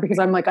designer, because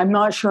I'm like, I'm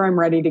not sure I'm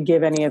ready to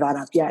give any of that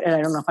up yet. And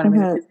I don't know if I'm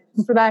in a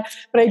position for that,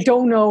 but I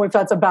don't know if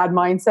that's a bad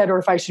mindset or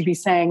if I should be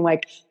saying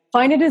like,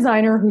 find a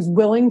designer who's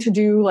willing to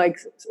do like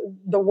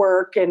the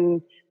work.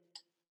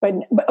 But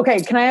okay,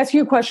 can I ask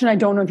you a question? I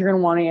don't know if you're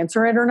going to want to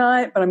answer it or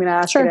not, but I'm going to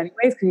ask it anyways,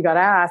 because you got to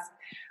ask.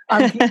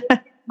 Can you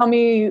tell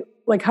me,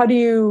 like, what do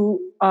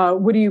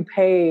you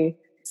pay,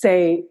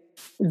 say,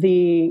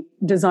 the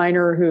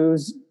designer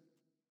who's,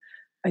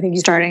 I think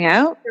he's starting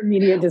out,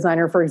 intermediate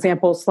designer, for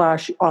example, /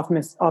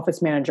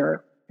 office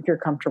manager, if you're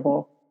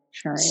comfortable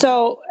sharing.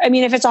 So, I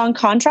mean, if it's on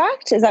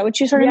contract, is that what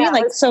you sort of mean?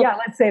 Like, so yeah,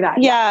 let's say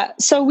that. Yeah.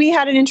 So we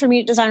had an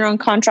intermediate designer on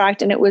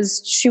contract, and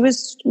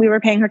we were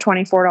paying her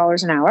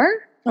 $24 an hour.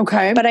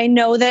 Okay. But I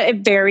know that it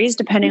varies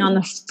depending on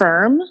the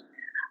firm,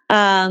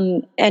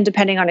 and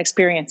depending on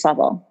experience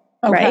level.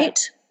 Okay.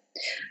 Right.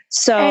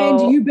 So, and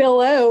do you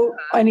bill out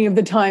any of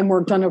the time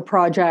worked on a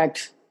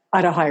project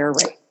at a higher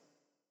rate?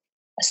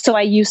 So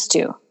I used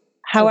to.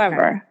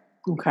 However,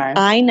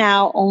 I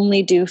now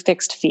only do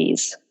fixed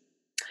fees.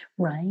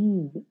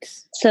 Right.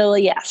 So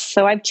yes.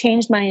 So I've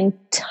changed my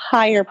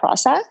entire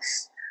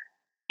process.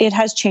 It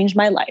has changed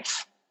my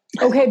life.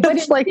 Okay. But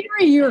in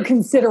theory, you're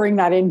considering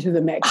that into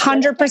the mix.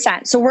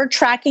 100%. So we're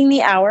tracking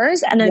the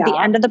hours, and at the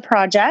end of the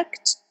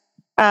project,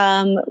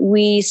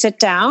 we sit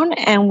down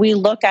and we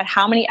look at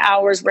how many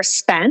hours were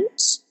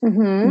spent,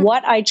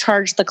 what I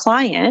charge the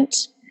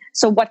client.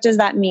 So what does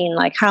that mean?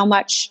 Like how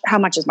much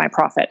is my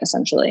profit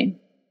essentially?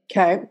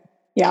 Okay.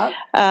 Yeah.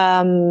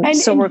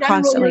 So we're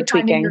constantly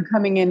tweaking. You're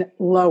coming in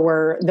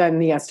lower than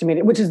the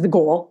estimated, which is the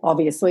goal,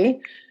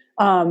 obviously.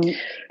 And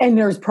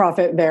there's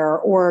profit there,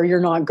 or you're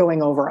not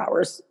going over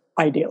hours,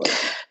 ideally.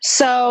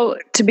 So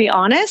to be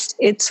honest,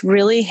 it's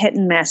really hit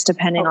and miss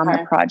depending on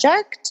the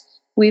project.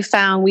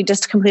 We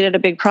just completed a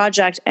big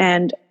project,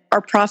 and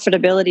our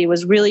profitability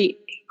was really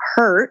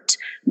hurt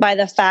by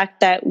the fact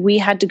that we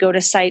had to go to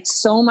site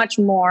so much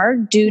more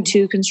due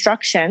to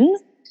construction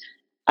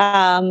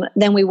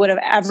than we would have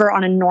ever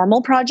on a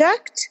normal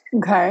project.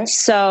 Okay.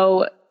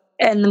 So,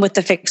 and with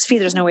the fixed fee,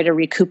 there's no way to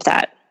recoup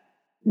that.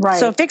 Right.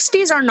 So fixed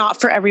fees are not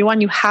for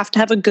everyone. You have to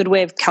have a good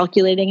way of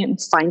calculating it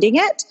and finding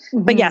it.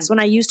 But yes, when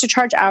I used to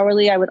charge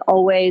hourly, I would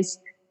always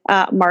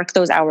mark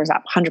those hours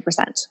up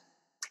 100%.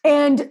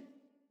 And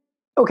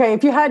okay,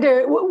 if you had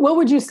to, what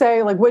would you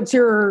say, like, what's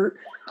your,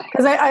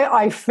 because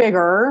I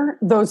figure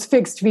those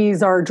fixed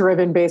fees are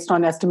driven based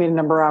on estimated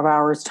number of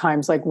hours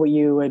times like what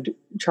you would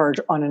charge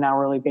on an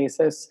hourly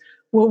basis.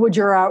 What would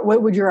your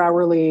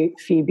hourly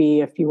fee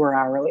be if you were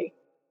hourly?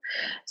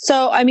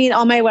 So, I mean,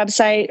 on my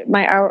website,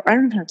 I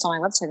don't know if it's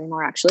on my website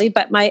anymore actually,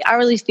 but my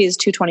hourly fee is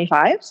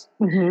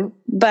 $225.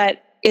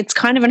 But it's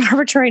kind of an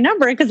arbitrary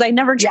number because I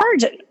never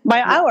charge it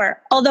by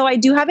hour. Although I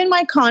do have in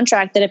my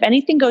contract that if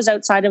anything goes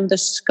outside of the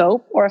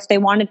scope, or if they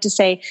wanted to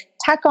say,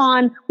 tack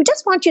on, we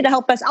just want you to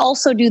help us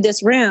also do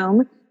this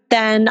room,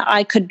 then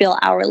I could bill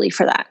hourly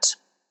for that.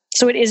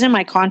 So it is in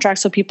my contract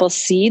so people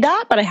see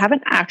that, but I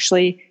haven't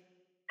actually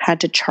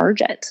had to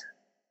charge it.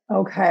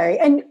 Okay.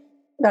 And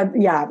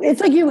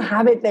it's like you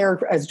have it there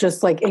as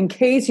just like in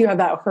case you have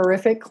that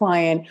horrific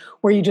client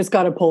where you just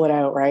got to pull it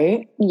out,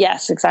 right?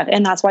 Yes, exactly.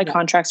 And that's why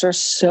contracts are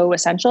so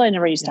essential. I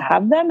never used to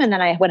have them. And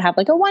then I would have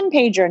like a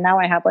 1-pager. Now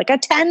I have like a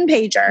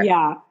 10-pager.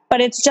 Yeah. But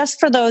it's just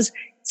for those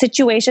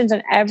situations.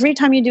 And every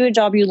time you do a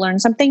job, you learn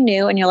something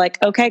new and you're like,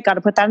 okay, got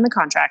to put that in the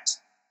contract.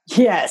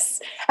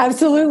 Yes,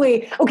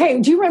 absolutely. Okay.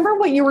 Do you remember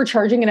what you were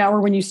charging an hour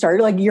when you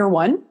started, like year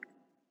one?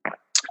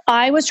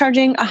 I was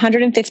charging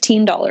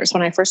 $115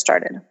 when I first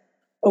started.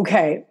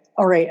 Okay.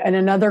 All right. And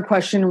another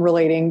question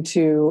relating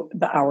to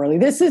the hourly.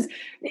 This is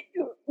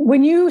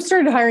when you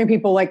started hiring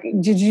people, like,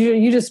 did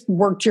you just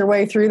worked your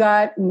way through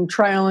that and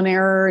trial and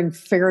error and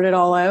figured it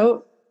all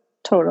out?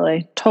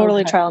 Totally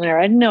trial and error.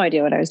 I had no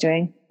idea what I was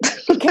doing.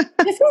 Okay.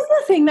 This is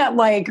the thing that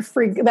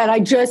that I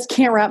just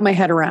can't wrap my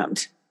head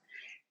around.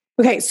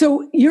 Okay.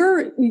 So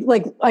you're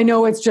like, I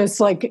know it's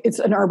just like, it's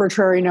an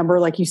arbitrary number,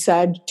 like you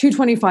said,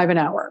 $225 an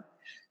hour.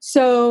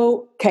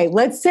 So, okay,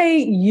 let's say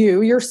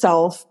you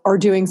yourself are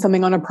doing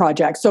something on a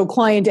project. So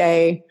client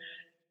A,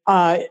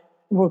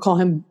 we'll call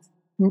her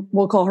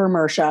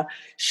Mersha.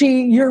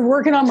 You're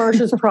working on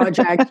Mersha's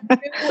project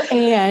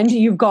and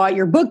you've got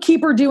your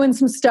bookkeeper doing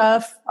some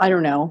stuff. I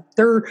don't know.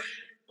 They're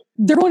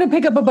going to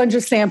pick up a bunch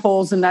of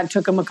samples and that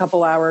took them a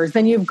couple hours.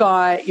 Then you've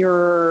got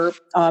your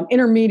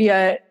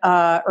intermediate,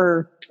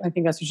 or I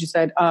think that's what you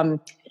said,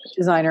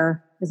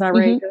 designer. Is that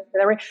right? Is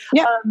that right?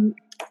 Yeah.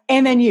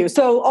 And then you.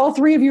 So all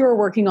three of you are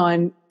working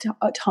on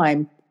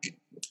time.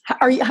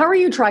 How are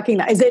you tracking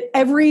that? Is it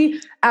every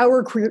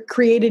hour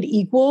created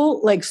equal?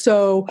 Like,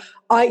 so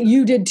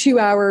you did 2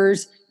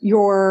 hours,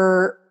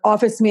 your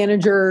office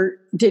manager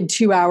did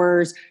 2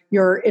 hours,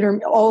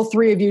 all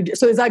three of you.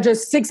 So is that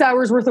just 6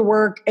 hours worth of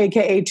work,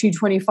 AKA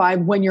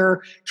 225, when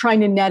you're trying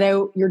to net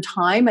out your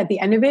time at the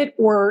end of it?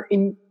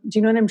 Do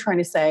you know what I'm trying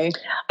to say?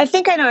 I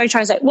think I know what you're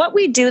trying to say. What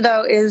we do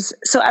though is,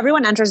 so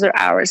everyone enters their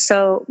hours.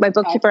 So my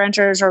bookkeeper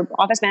enters, or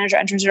office manager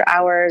enters her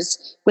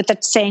hours with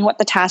saying what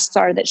the tasks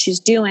are that she's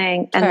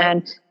doing. And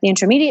then the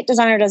intermediate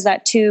designer does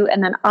that too.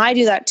 And then I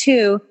do that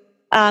too.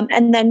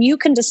 And then you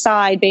can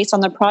decide based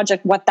on the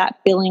project what that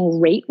billing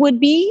rate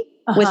would be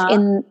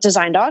within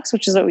Design Docs,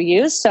 which is what we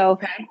use. So,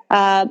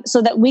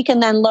 so that we can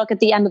then look at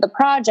the end of the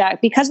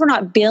project, because we're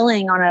not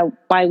billing on a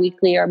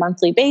biweekly or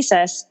monthly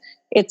basis,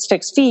 it's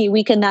fixed fee.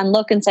 We can then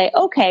look and say,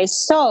 okay,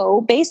 so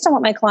based on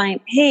what my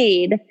client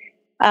paid,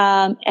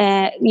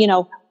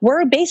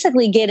 we're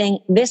basically getting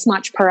this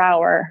much per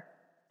hour,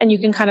 and you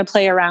can kind of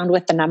play around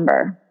with the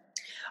number.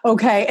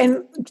 Okay.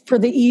 And for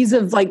the ease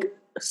of like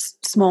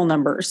small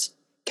numbers.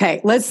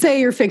 Okay. Let's say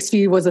your fixed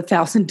fee was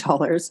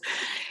 $1,000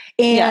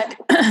 and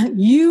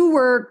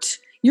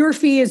your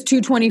fee is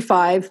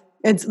 $225.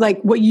 It's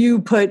like what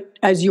you put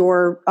as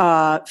your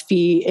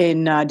fee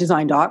in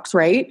Design Docs,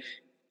 right?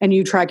 And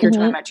you track your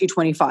time at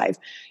 $225.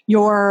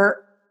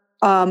 Your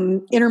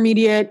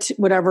intermediate,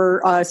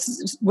 whatever,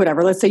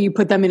 let's say you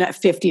put them in at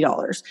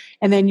 $50.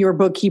 And then your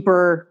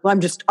bookkeeper,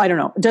 I don't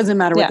know. It doesn't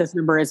matter what this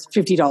number is,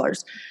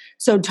 $50.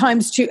 So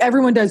times 2,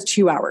 everyone does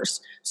 2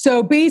 hours.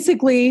 So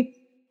basically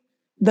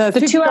the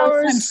 2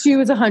 hours times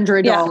 2 is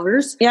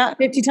 $100. Yeah.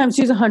 50 times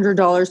 2 is $100.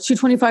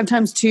 225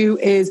 times 2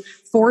 is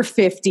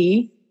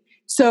 $450.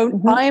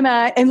 So I'm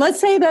at, and let's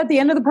say that at the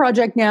end of the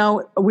project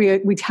now,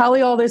 we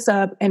tally all this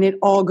up and it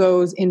all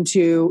goes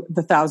into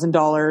the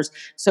 $1,000.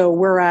 So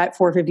we're at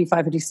 450,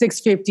 550,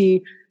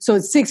 650. So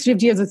it's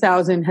 650 of the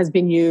 1,000 has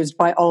been used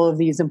by all of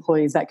these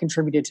employees that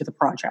contributed to the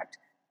project.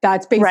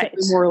 That's basically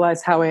more or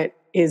less how it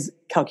is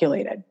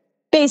calculated.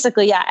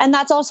 Basically, yeah. And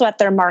that's also at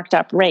their marked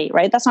up rate,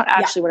 right? That's not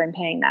actually what I'm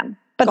paying them.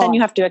 But then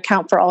you have to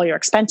account for all your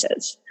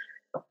expenses.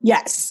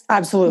 Yes,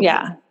 absolutely.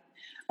 Yeah.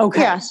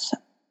 Okay. Yes.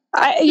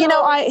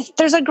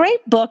 There's a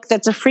great book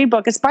that's a free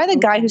book. It's by the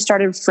guy who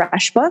started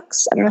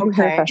FreshBooks. I don't know if you've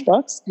heard of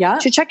FreshBooks. Yeah.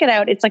 You should check it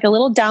out. It's like a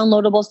little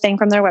downloadable thing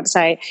from their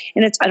website.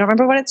 And I don't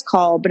remember what it's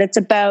called, but it's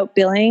about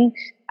billing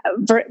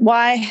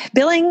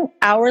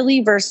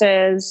hourly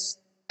versus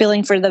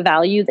billing for the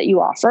value that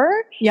you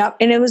offer. Yep.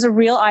 And it was a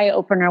real eye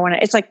opener when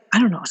it's like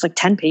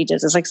 10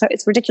 pages. It's like,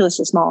 it's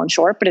ridiculously small and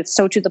short, but it's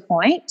so to the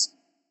point.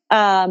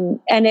 And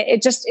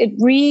it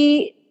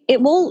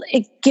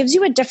gives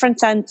you a different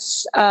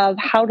sense of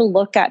how to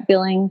look at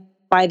billing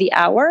by the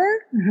hour.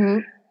 Mm-hmm.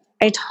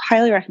 I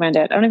highly recommend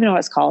it. I don't even know what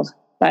it's called,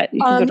 but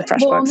you can go to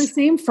FreshBooks. Well, on the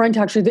same front,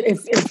 actually,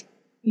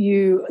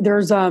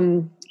 there's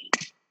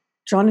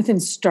Jonathan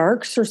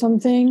Starks or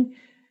something.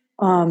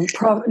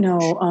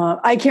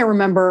 I can't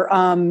remember.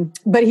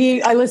 But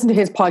I listened to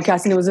his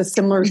podcast and it was a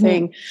similar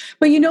thing.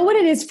 But you know what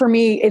it is for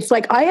me? It's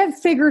like I have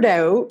figured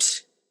out.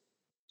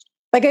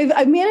 Like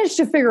I've managed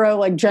to figure out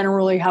like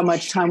generally how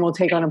much time will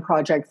take on a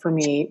project for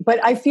me,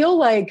 but I feel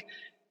like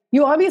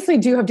you obviously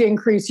do have to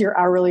increase your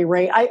hourly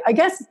rate. I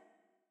guess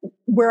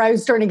where I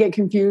was starting to get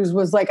confused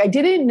was like, I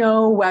didn't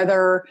know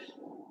whether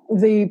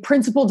the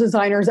principal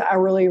designer's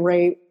hourly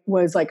rate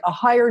was like a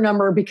higher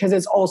number because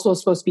it's also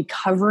supposed to be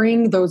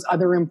covering those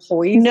other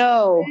employees.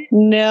 No,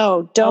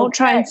 don't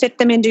try and fit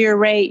them into your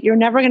rate. You're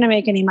never going to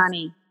make any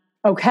money.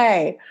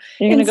 Okay.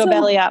 You're going to go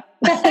belly up.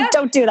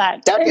 Don't do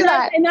that. Don't do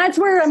that. And that's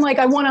where I'm like,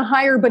 I want to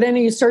hire, but then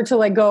you start to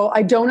like go,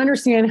 I don't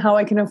understand how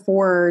I can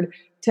afford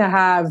to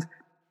have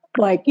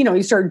like,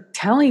 you start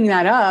tallying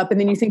that up and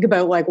then you think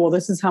about like, well,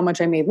 this is how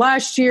much I made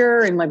last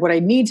year and like what I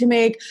need to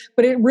make,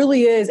 but it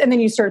really is. And then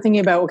you start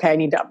thinking about, okay, I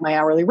need to up my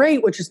hourly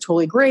rate, which is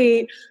totally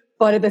great.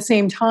 But at the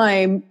same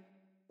time,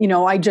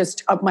 I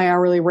just up my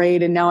hourly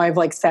rate and now I've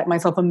like set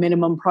myself a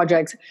minimum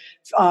project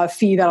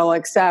fee that I'll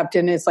accept.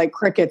 And it's like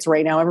crickets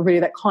right now. Everybody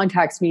that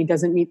contacts me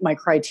doesn't meet my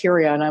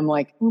criteria. And I'm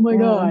like, oh my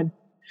God.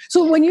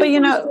 So when you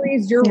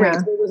raised your rate,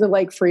 what was it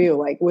like for you?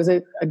 Like, was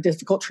it a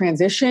difficult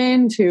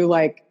transition to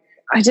like?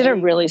 I did it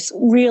really,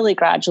 really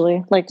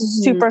gradually, like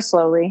super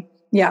slowly.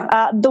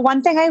 Yeah. The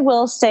one thing I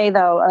will say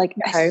though, like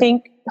I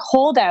think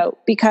hold out,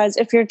 because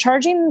if you're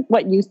charging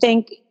what you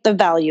think the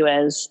value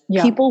is,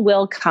 people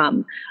will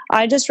come.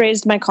 I just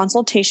raised my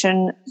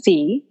consultation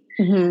fee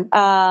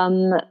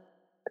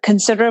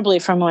considerably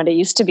from what it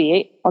used to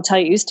be. I'll tell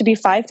you, it used to be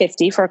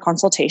 $550 for a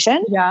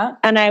consultation. Yeah.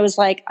 And I was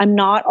like,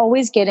 not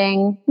always,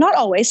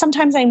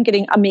 sometimes I'm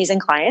getting amazing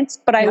clients,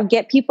 but I would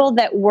get people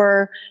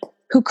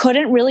who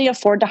couldn't really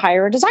afford to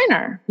hire a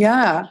designer.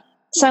 Yeah.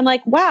 So I'm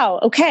like, wow,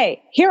 okay,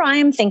 here I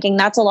am thinking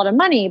that's a lot of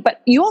money, but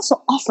you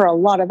also offer a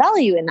lot of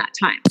value in that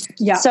time.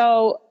 Yeah.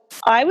 So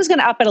I was going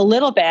to up it a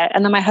little bit.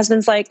 And then my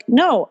husband's like,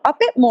 no, up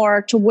it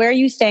more to where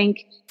you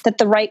think that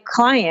the right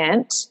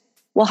client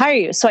will hire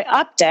you. So I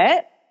upped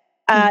it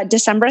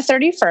December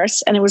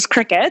 31st and it was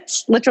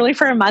crickets literally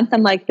for a month.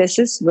 I'm like, this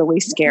is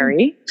really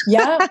scary.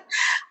 Yeah.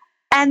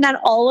 And then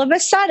all of a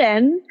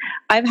sudden,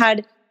 I've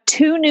had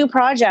 2 new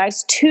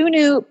projects, 2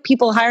 new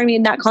people hiring me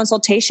in that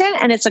consultation,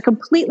 and it's a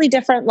completely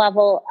different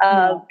level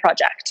of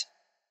project.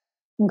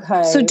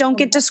 Okay. So don't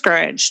get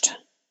discouraged.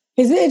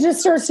 It just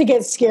starts to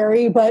get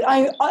scary, but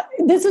I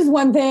this is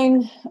one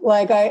thing,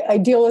 like I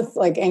deal with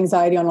like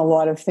anxiety on a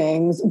lot of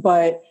things,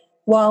 but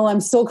while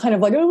I'm still kind of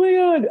like, oh my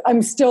God,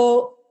 I'm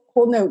still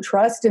holding out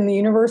trust in the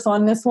universe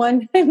on this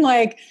one. I'm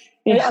like,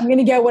 I'm going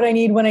to get what I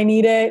need when I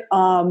need it.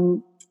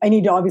 I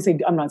need to, obviously,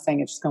 I'm not saying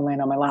it's just going to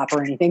land on my lap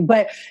or anything,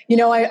 but you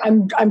know,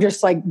 I'm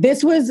just like,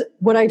 this was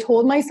what I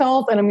told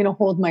myself, and I'm going to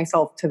hold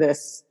myself to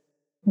this,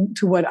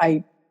 to what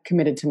I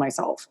committed to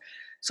myself.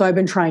 So I've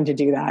been trying to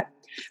do that.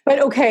 But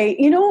okay,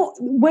 you know,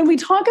 when we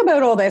talk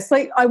about all this,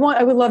 like I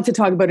would love to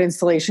talk about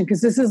installation,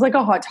 because this is like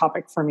a hot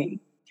topic for me.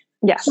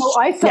 Yes. So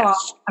I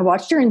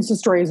watched your Insta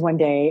stories one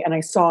day, and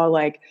I saw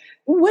like,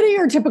 what are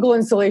your typical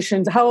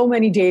installations? How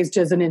many days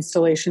does an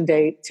installation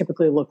day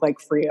typically look like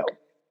for you?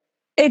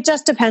 It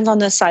just depends on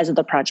the size of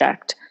the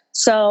project.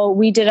 So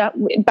we did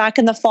back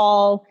in the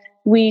fall,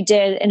 we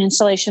did an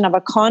installation of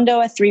a condo,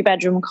 a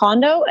 3-bedroom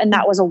condo, and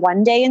that was a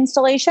 1-day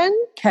installation.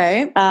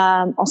 Okay.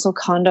 Also,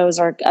 condos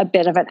are a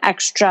bit of an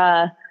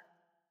extra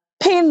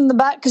pain in the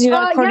butt because you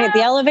got to coordinate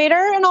the elevator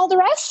and all the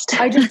rest.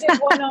 I just did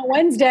one on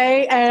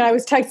Wednesday, and I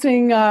was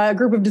texting a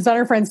group of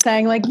designer friends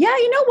saying like, yeah,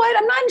 you know what?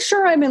 I'm not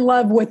sure I'm in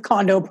love with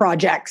condo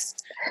projects.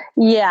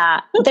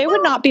 Yeah, they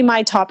would not be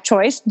my top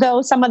choice,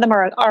 though some of them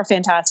are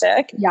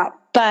fantastic. Yeah.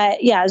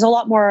 But yeah, there's a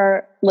lot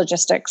more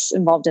logistics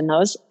involved in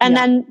those. And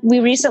then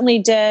we recently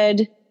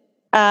did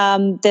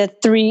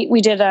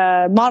we did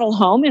a model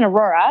home in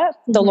Aurora,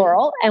 the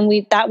Laurel, and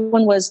that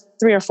one was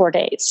 3 or 4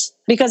 days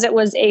because it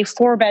was a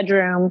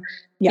 4-bedroom,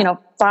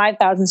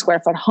 5,000 square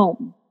foot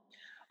home.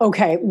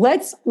 Okay,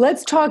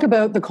 let's talk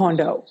about the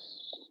condo,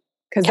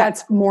 because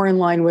that's more in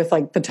line with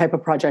like the type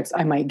of projects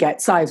I might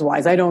get size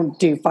wise. I don't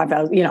do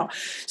 5,000,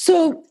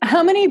 So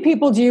how many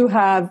people do you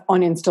have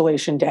on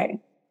installation day?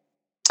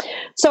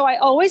 So I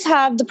always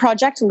have the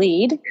project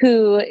lead,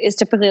 who is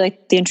typically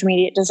like the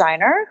intermediate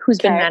designer, who's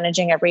been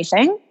managing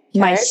everything,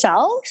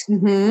 myself,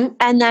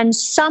 and then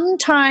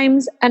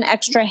sometimes an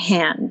extra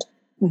hand.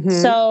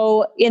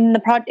 So in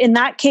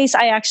that case,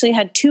 I actually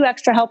had 2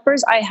 extra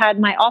helpers. I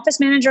had my office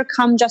manager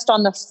come just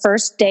on the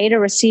first day to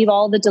receive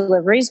all the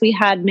deliveries. We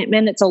had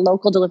Mittman, it's a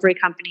local delivery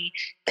company,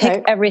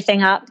 pick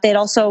everything up. They'd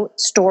also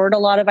stored a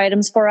lot of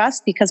items for us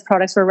because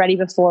products were ready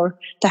before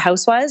the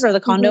house was or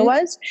the condo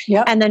was.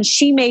 Yep. And then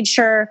she made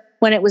sure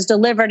when it was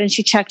delivered, and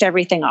she checked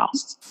everything off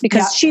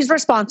because she's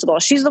responsible.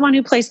 She's the one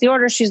who placed the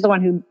order. She's the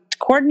one who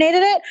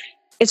coordinated it.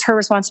 It's her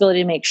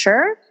responsibility to make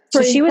sure.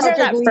 So she was there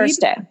that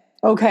first day.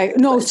 Okay.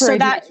 No, sorry.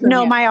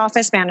 My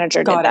office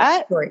manager did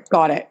that. Sorry.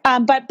 Got it.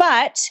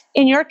 But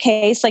in your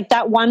case, like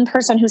that one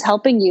person who's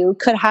helping you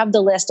could have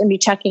the list and be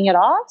checking it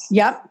off.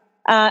 Yep.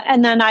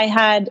 And then I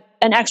had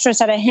an extra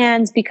set of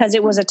hands because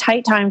it was a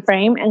tight time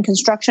frame and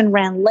construction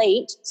ran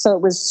late. So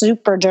it was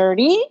super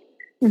dirty.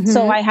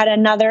 So I had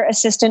another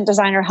assistant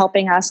designer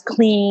helping us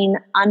clean,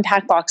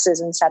 unpack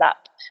boxes and set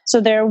up. So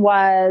there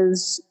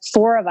was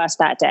 4 of us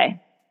that day.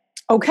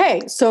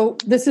 Okay. So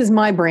this is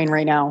my brain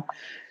right now.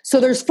 So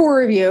there's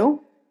 4 of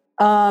you.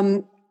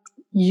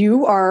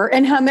 You are,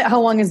 and how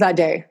long is that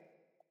day?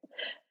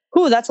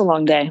 Ooh, that's a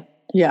long day.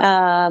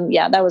 Yeah.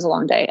 That was a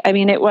long day. I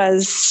mean, it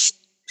was,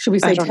 should we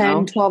say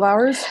 10, 12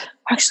 hours?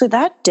 Actually,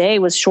 that day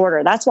was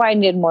shorter. That's why I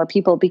needed more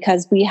people,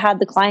 because we had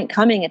the client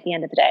coming at the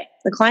end of the day.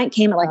 The client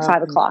came at like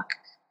 5 o'clock.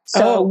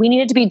 So we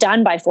needed to be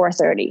done by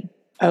 4:30.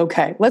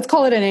 Okay. Let's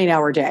call it an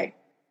 8-hour day.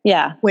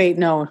 Yeah. Wait,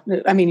 no.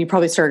 I mean, you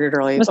probably started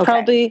early. It was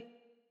probably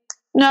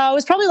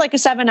like a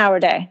 7-hour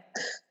day.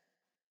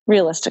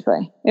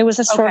 Realistically, it was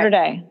a shorter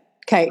day.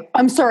 Okay.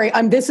 I'm sorry.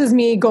 This is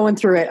me going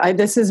through it.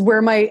 This is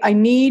where I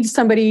need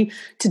somebody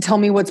to tell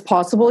me what's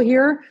possible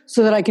here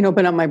so that I can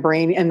open up my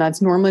brain. And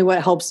that's normally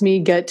what helps me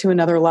get to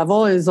another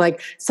level, is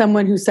like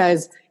someone who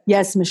says,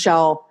 yes,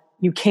 Michelle,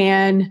 you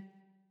can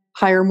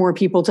hire more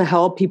people to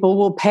help. People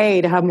will pay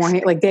to have more,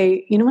 like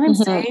you know what I'm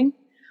saying?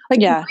 Like,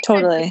 yeah,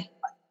 totally.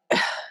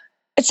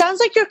 It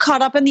sounds like you're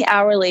caught up in the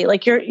hourly.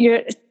 Like you're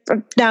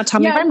now tell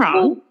me if I'm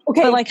wrong.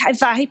 Okay. But like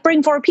if I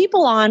bring 4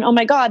 people on, oh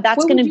my God,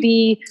 that's going to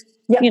be,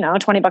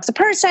 $20 a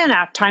person.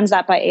 Times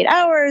that by 8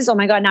 hours. Oh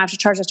my God, now I have to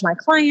charge this to my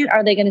client.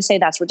 Are they going to say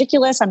that's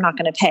ridiculous? I'm not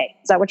going to pay.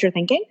 Is that what you're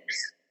thinking?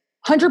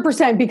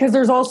 100%. Because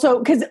there's also,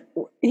 because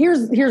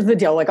here's the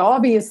deal. Like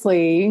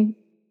obviously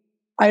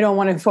I don't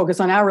want to focus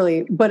on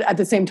hourly, but at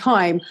the same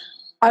time,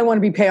 I want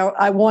to be paid.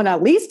 I want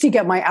at least to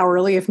get my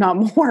hourly, if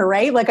not more,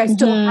 right? Like I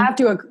still have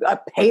to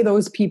pay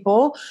those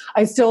people.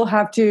 I still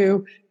have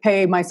to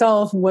pay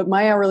myself what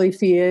my hourly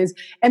fee is.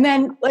 And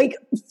then like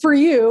for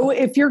you,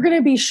 if you're going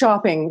to be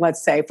shopping,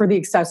 let's say for the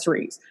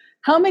accessories,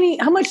 how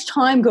much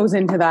time goes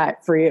into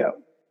that for you?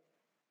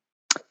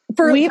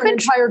 For an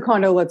entire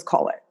condo, let's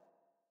call it.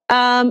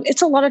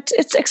 It's a lot of,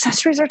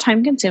 accessories are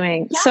time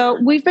consuming. Yeah.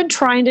 So we've been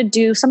trying to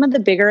do some of the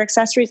bigger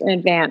accessories in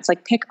advance,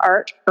 like pick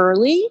art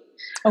early.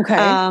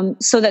 Okay.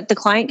 So that the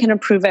client can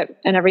approve it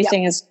and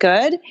everything is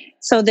good.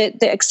 So that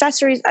the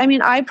accessories, I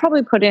mean, I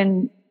probably put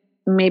in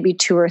maybe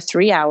 2 or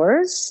 3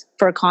 hours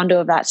for a condo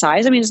of that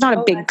size. I mean, it's not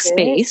a big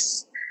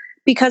space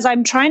because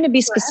I'm trying to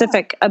be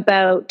specific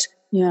about,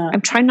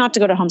 I'm trying not to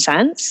go to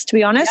HomeSense, to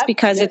be honest,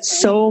 because it's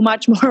so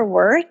much more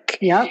work.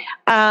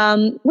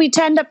 We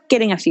tend up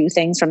getting a few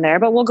things from there,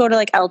 but we'll go to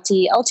like LT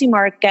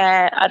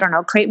Market, I don't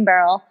know, Crate and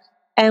Barrel,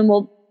 and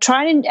we'll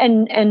try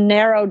and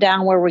narrow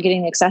down where we're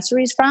getting the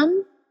accessories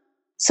from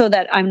so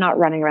that I'm not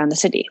running around the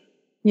city.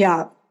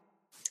 Yeah.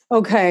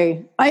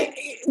 Okay.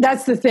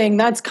 That's the thing.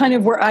 That's kind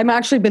of where I'm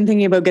actually been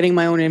thinking about getting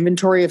my own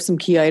inventory of some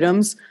key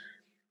items.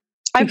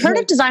 I've heard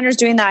of designers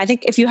doing that. I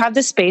think if you have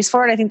the space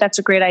for it, I think that's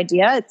a great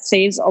idea. It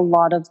saves a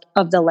lot of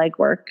the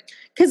legwork.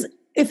 Because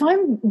if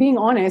I'm being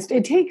honest,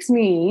 it takes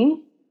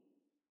me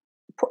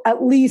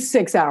at least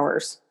 6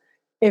 hours.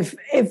 If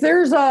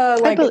there's a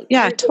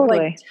totally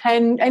like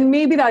 10, and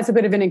maybe that's a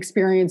bit of an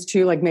experience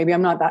too. Like maybe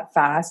I'm not that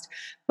fast,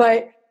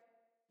 but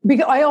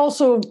because I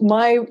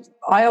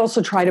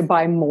also try to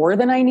buy more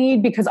than I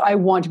need because I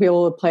want to be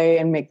able to play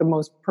and make the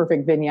most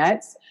perfect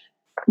vignettes.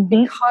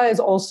 Because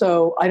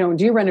also I don't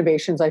do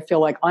renovations. I feel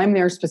like I'm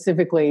there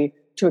specifically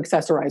to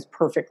accessorize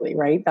perfectly,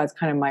 right? That's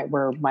kind of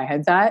where my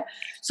head's at.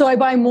 So I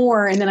buy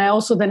more, and then I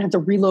also then have to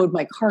reload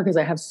my car because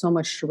I have so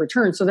much to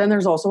return. So then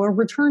there's also a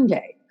return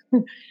day,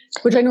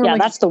 which I normally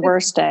that's the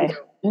worst day.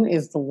 It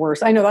is the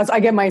worst. I know I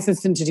get my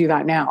assistant to do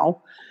that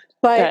now.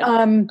 But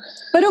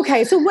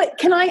okay. So what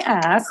can I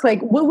ask?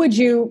 Like, what would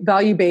you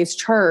value-based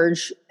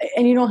charge?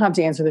 And you don't have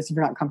to answer this if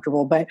you're not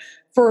comfortable, but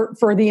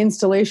for the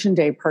installation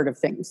day part of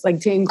things, like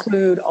to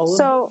include all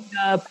of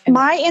the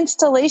my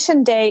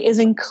installation day is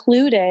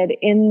included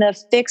in the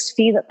fixed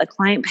fee that the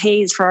client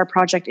pays for our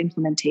project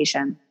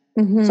implementation.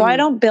 So I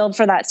don't build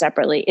for that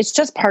separately. It's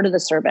just part of the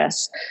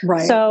service.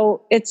 Right.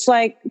 So it's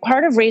like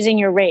part of raising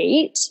your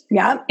rate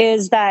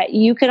is that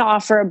you can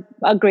offer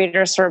a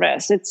greater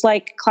service. It's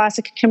like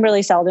classic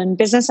Kimberly Seldon,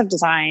 business of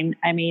design.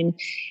 I mean,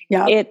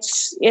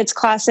 it's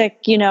classic,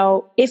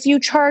 if you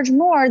charge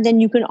more,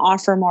 then you can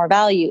offer more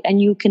value, and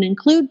you can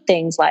include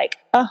things like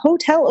a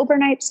hotel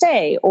overnight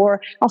stay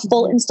or a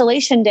full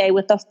installation day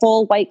with a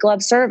full white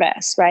glove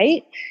service,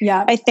 right?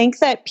 Yeah. I think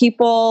that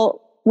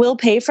people will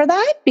pay for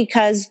that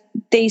because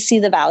they see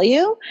the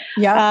value.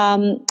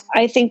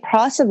 I think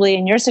possibly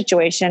in your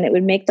situation, it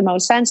would make the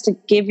most sense to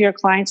give your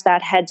clients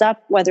that heads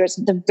up, whether it's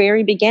at the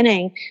very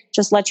beginning,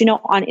 just let you know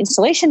on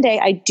installation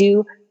day, I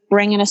do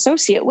bring an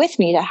associate with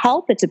me to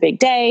help. It's a big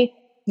day,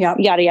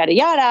 yada, yada,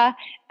 yada.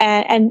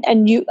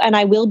 And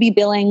I will be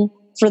billing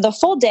for the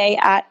full day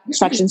at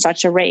such and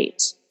such a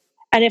rate.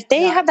 And if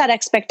they have that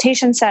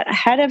expectation set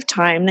ahead of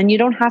time, then you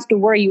don't have to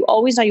worry. You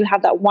always know you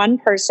have that one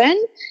person.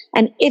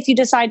 And if you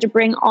decide to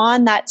bring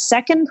on that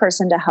second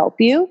person to help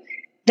you,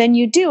 then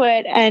you do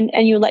it and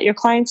you let your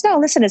clients know,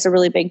 listen, it's a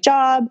really big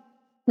job.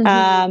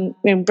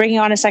 Bringing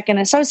on a second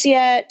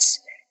associate,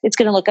 it's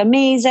going to look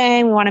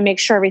amazing. We want to make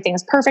sure everything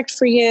is perfect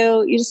for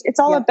you. It's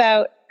all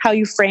about how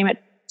you frame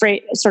it,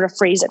 sort of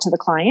phrase it to the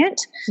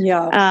client.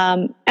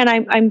 And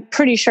I'm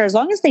pretty sure as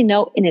long as they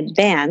know in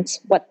advance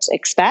what to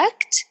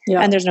expect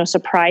and there's no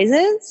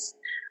surprises,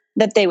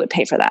 that they would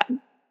pay for that.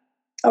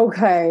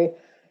 Okay.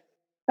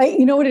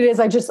 You know what it is?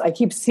 I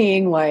keep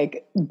seeing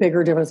like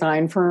bigger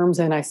design firms,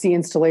 and I see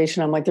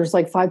installation. I'm like, there's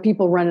like 5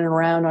 people running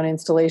around on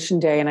installation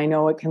day, and I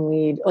know it can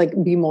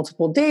be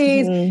multiple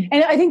days.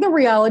 And I think the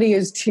reality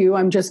is too,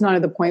 I'm just not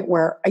at the point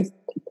where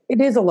it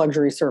is a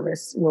luxury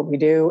service, what we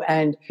do.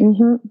 And,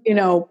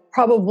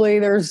 probably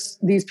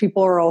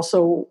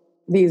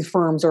these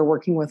firms are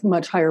working with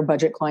much higher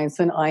budget clients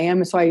than I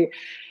am. So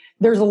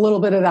there's a little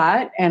bit of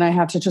that, and I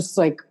have to just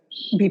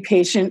be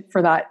patient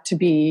for that to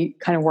be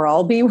kind of where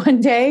I'll be one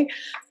day.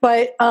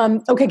 But,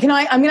 okay, I'm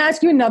going to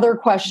ask you another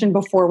question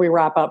before we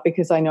wrap up,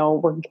 because I know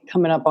we're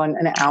coming up on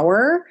an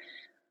hour.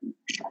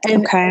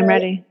 And okay, I'm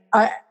ready.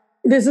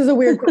 This is a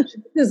weird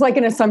question. This is like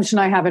an assumption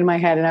I have in my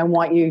head, and I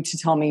want you to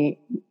tell me,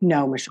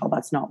 no, Michelle,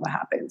 that's not what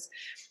happens.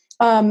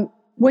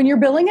 When you're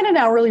billing at an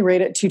hourly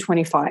rate at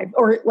 $225,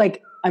 or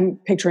like I'm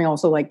picturing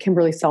also like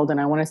Kimberly Seldon,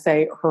 I want to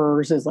say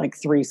hers is like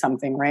 3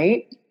 something,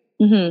 right?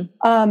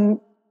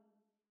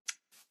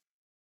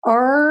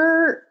 Are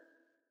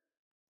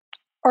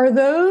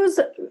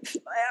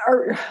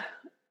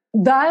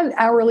that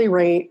hourly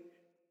rate,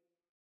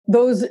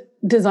 those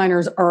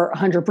designers are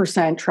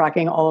 100%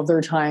 tracking all of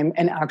their time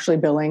and actually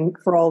billing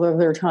for all of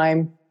their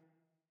time?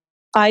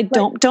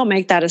 Don't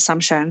make that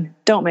assumption.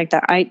 Don't make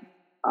that.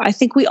 I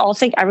think we all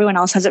think everyone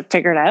else has it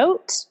figured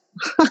out.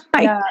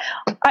 I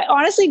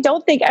honestly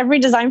don't think every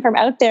design firm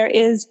out there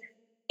is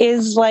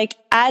like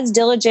as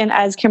diligent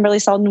as Kimberly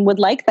Seldon would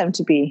like them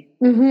to be.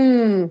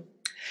 And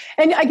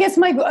I guess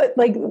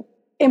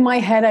in my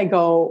head, I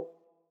go,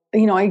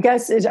 I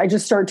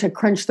just start to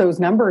crunch those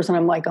numbers, and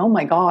I'm like, oh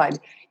my God,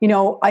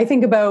 I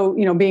think about,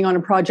 being on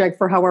a project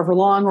for however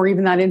long, or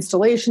even that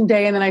installation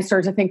day. And then I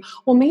start to think,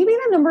 well, maybe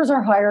the numbers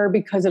are higher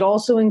because it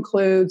also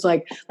includes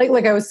like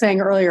I was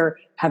saying earlier,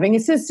 having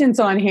assistants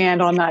on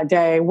hand on that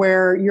day,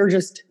 where you're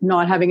just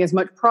not having as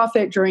much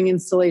profit during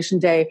installation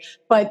day.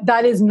 But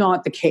that is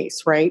not the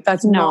case, right?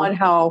 That's not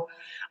how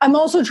I'm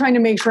also trying to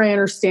make sure I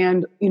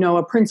understand,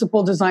 a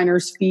principal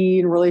designer's fee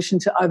in relation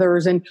to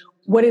others and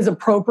what is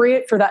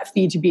appropriate for that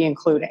fee to be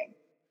including.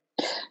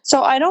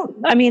 So I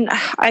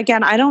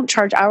don't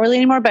charge hourly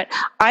anymore, but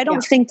I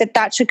don't think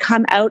that should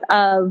come out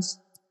of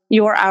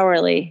your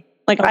hourly.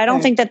 Like, I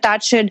don't think that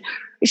it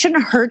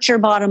shouldn't hurt your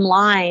bottom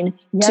line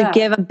to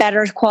give a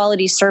better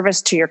quality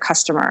service to your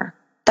customer.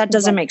 That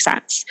doesn't make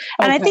sense.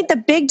 And I think the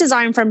big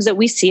design firms that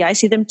we see, I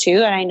see them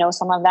too, and I know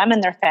some of them,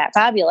 and they're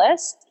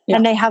fabulous. Yeah.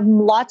 And they have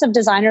lots of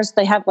designers.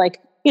 They have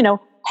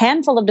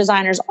handful of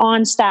designers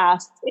on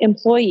staff,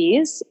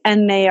 employees,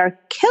 and they are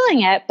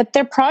killing it, but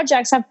their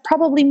projects have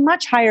probably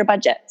much higher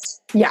budgets.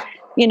 Yeah.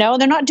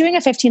 They're not doing a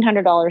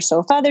 $1,500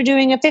 sofa. They're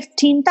doing a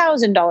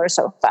 $15,000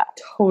 sofa.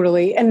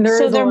 Totally. And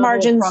their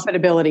margins,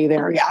 profitability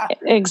there. Yeah,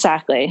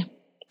 exactly.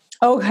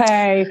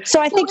 Okay. So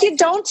I think you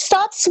don't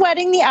stop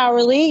sweating the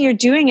hourly. You're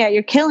doing it.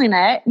 You're killing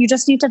it. You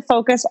just need to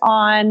focus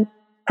on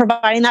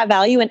providing that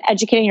value and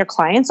educating your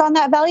clients on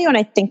that value. And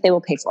I think they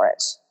will pay for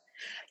it.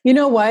 You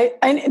know what?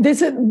 And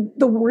this is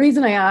the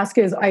reason I ask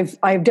is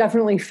I've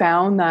definitely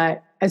found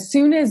that as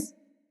soon as,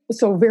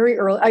 so very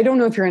early, I don't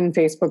know if you're in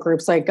Facebook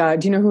groups, like, do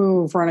you know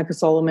who Veronica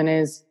Solomon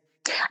is?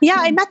 Yeah,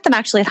 I met them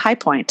actually at High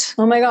Point.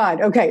 Oh my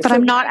God. Okay. But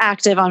I'm not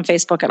active on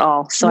Facebook at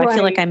all. So I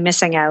feel like I'm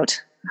missing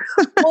out.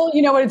 Well,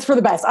 you know what? It's for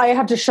the best. I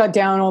have to shut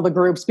down all the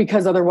groups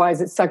because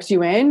otherwise it sucks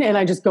you in. And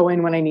I just go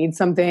in when I need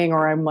something,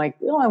 or I'm like,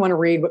 I want to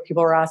read what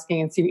people are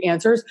asking and see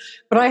answers.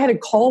 But I had a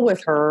call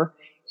with her.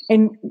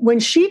 And when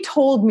she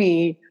told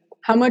me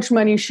how much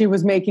money she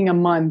was making a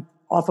month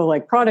off of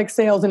like product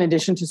sales in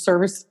addition to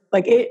service,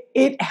 like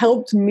it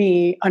helped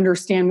me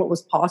understand what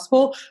was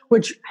possible,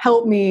 which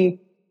helped me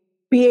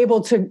be able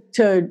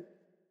to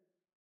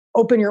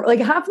open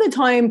half the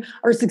time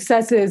our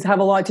successes have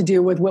a lot to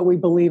do with what we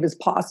believe is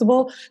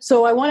possible.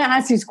 So I want to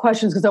ask these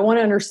questions because I want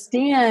to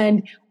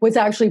understand what's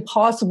actually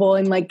possible.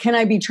 And like, can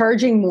I be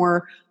charging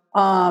more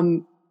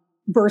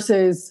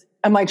versus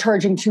am I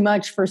charging too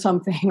much for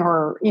something,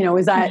 or,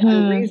 is that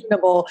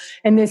unreasonable?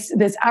 And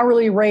this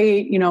hourly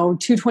rate,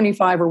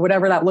 $225 or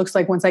whatever that looks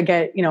like once I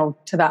get, to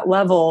that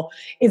level,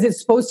 is it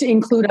supposed to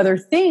include other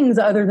things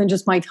other than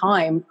just my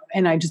time?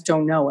 And I just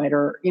don't know it,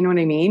 or, you know what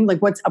I mean?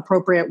 Like what's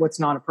appropriate, what's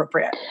not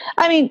appropriate.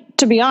 I mean,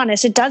 to be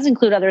honest, it does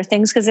include other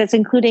things because it's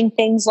including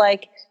things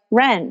like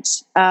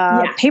rent,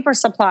 paper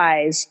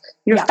supplies,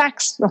 your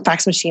fax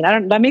machine.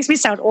 That makes me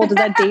sound old. Does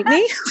that date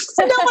me?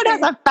 No one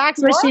has a fax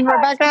machine,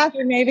 Rebecca.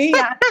 Maybe,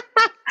 yeah.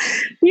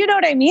 You know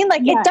what I mean?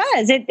 Like it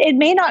does. It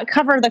may not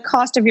cover the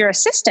cost of your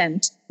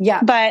assistant.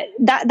 Yeah. But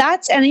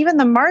that's, and even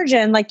the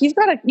margin, like you've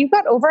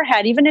got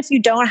overhead, even if you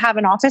don't have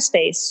an office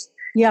space.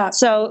 Yeah.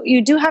 So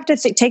you do have to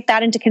take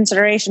that into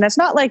consideration. It's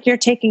not like you're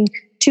taking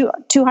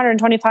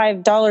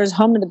 $225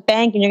 home to the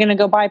bank and you're going to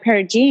go buy a pair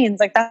of jeans.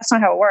 Like that's not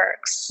how it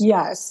works.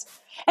 Yes.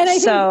 And I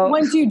think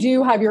once you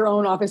do have your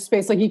own office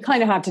space, like you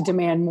kind of have to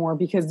demand more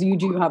because you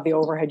do have the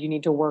overhead you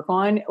need to work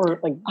on, or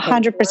like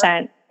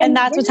 100%. And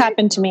that's what's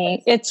happened to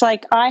me. It's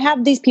like, I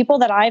have these people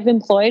that I've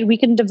employed. We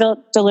can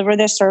deliver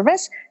this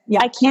service. Yeah.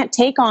 I can't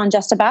take on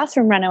just a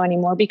bathroom reno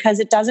anymore because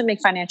it doesn't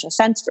make financial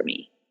sense for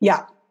me.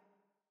 Yeah.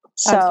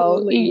 So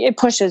absolutely. It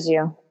pushes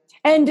you.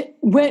 And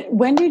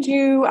when did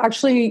you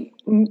actually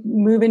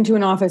move into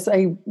an office?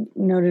 I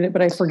noted it,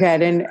 but I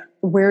forget. And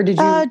where did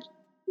you?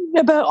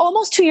 About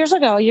almost 2 years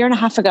ago, a year and a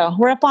half ago.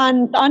 We're up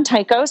on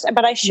Tychos,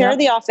 but I share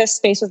the office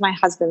space with my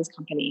husband's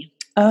company.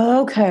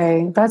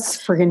 Okay.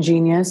 That's friggin'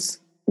 genius.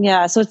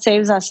 Yeah. So it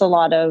saves us a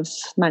lot of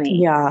money.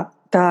 Yeah.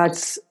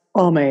 That's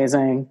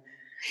amazing.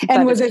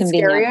 And was it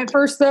scary at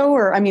first though?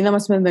 Or, I mean, that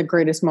must have been the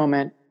greatest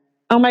moment.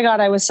 Oh my God,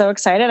 I was so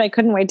excited. I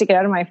couldn't wait to get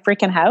out of my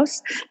freaking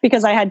house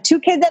because I had 2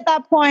 kids at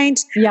that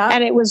point. Yeah.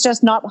 And it was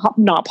just not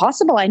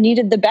possible. I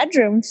needed the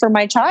bedroom for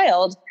my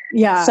child.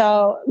 Yeah.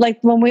 So like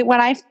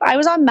when I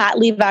was on mat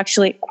leave,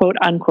 actually, quote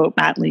unquote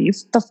mat leave,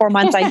 the 4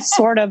 months I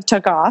sort of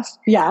took off.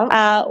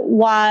 Yeah.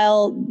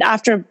 While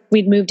after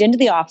we'd moved into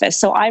the office.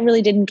 So I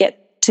really didn't get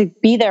to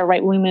be there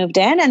right when we moved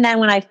in. And then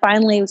when I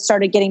finally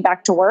started getting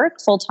back to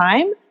work full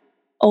time,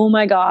 oh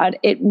my God,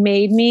 it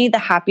made me the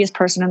happiest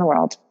person in the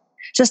world.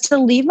 Just to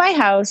leave my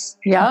house,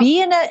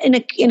 be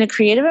in a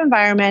creative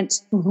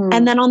environment,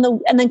 and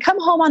then come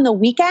home on the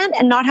weekend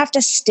and not have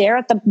to stare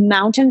at the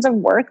mountains of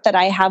work that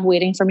I have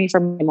waiting for me for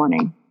my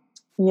morning.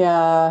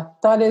 Yeah,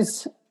 that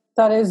is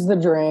the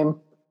dream.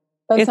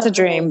 It's a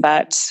dream,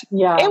 but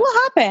it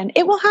will happen.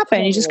 It will happen.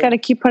 Totally. You just got to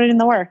keep putting in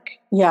the work.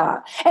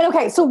 Yeah. And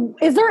okay, so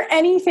is there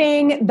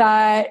anything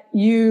that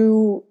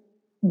you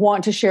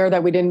want to share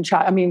that we didn't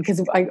chat? I mean,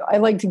 because I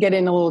like to get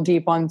in a little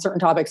deep on certain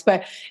topics,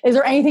 but is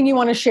there anything you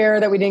want to share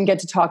that we didn't get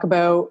to talk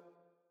about?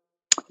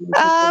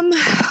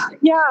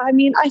 Yeah, I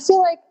mean, I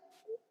feel like,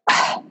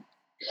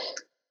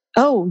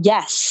 oh,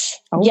 yes.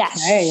 Okay,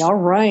 yes. All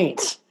right.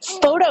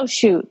 Photo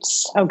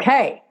shoots.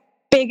 Okay.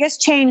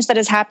 Biggest change that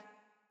has happened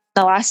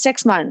in the last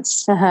 6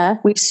 months.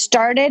 We've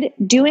started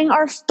doing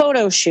our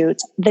photo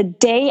shoots the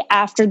day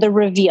after the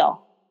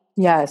reveal.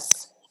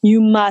 Yes. You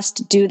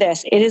must do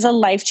this. It is a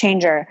life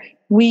changer.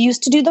 We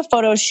used to do the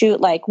photo shoot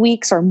like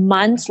weeks or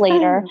months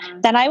later.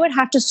 Then I would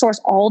have to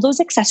source all those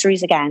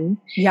accessories again,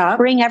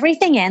 bring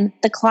everything in.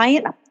 The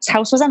client's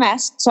house was a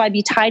mess. So I'd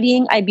be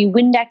tidying, I'd be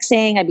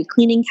Windexing, I'd be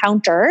cleaning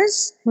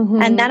counters.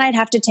 And then I'd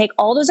have to take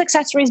all those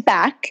accessories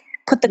back,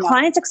 put the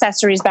client's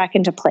accessories back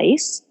into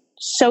place.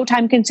 So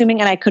time consuming,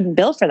 and I couldn't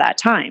bill for that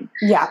time.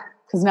 Yeah.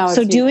 Now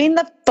so doing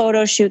the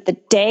photo shoot the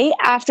day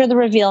after the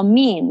reveal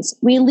means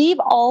we leave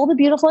all the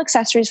beautiful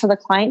accessories for the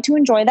client to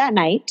enjoy that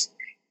night.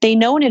 They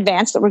know in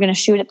advance that we're going to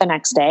shoot it the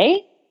next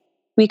day.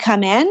 We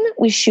come in,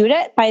 we shoot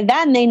it. By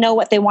then they know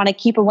what they want to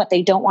keep and what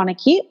they don't want to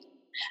keep.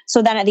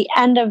 So then at the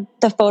end of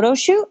the photo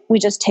shoot, we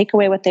just take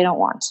away what they don't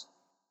want.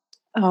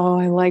 Oh,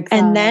 I like that.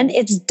 And then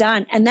it's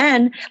done. And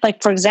then,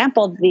 like, for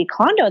example, the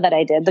condo that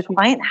I did, the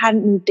client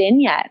hadn't moved in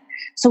yet.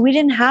 So we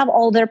didn't have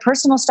all their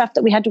personal stuff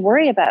that we had to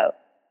worry about.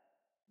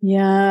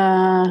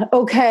 Yeah.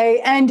 Okay.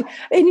 And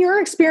in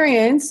your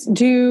experience,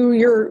 do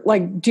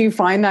you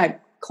find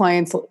that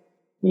clients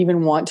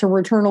even want to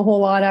return a whole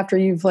lot after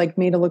you've like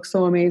made it look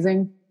so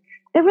amazing?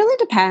 It really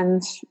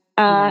depends.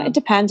 It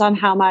depends on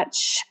how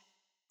much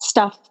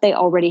stuff they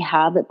already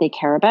have that they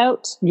care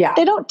about. Yeah.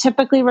 They don't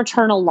typically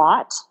return a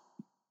lot.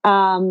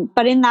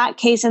 But in that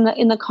case, in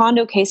the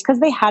condo case, because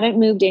they hadn't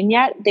moved in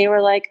yet, they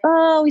were like,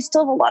 oh, we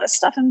still have a lot of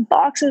stuff in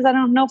boxes. I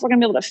don't know if we're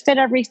going to be able to fit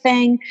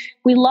everything.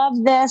 We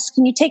love this.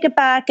 Can you take it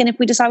back? And if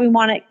we decide we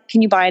want it,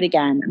 can you buy it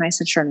again? And I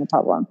said, sure, no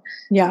problem.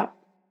 Yeah.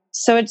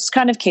 So it's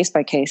kind of case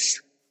by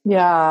case.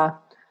 Yeah.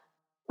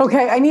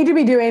 Okay. I need to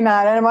be doing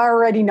that. And I'm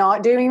already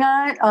not doing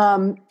that.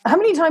 How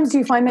many times do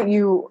you find that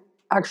you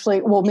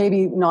actually, well,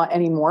 maybe not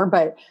anymore,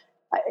 but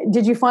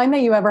did you find that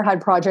you ever had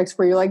projects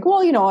where you're like,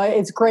 well, you know,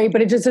 it's great, but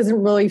it just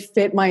doesn't really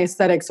fit my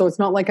aesthetic. So it's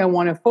not like I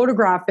want to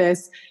photograph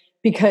this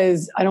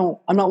because I'm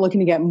not looking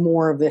to get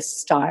more of this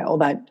style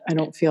that I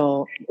don't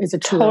feel is a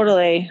true.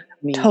 Totally.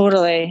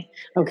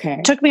 Okay.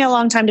 It took me a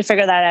long time to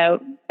figure that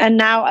out. And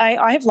now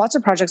I have lots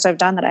of projects I've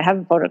done that I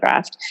haven't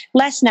photographed.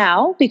 Less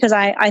now because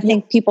I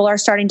think people are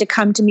starting to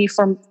come to me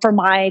for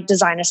my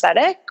design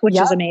aesthetic, which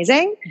is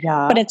amazing.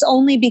 Yeah. But it's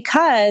only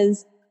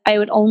because I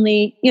would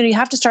only, you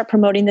have to start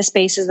promoting the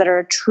spaces that are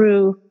a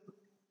true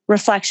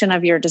reflection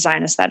of your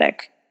design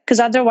aesthetic. Because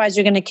otherwise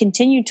you're going to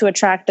continue to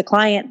attract the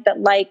client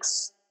that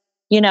likes,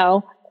 I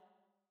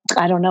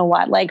don't know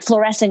what, like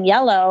fluorescent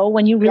yellow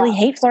when you really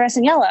hate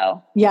fluorescent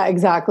yellow. Yeah,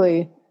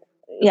 exactly.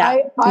 Yeah.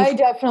 I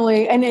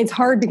definitely, and it's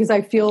hard because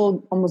I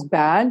feel almost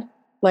bad.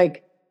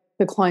 Like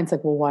the client's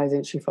like, well, why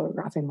isn't she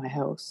photographing my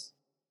house?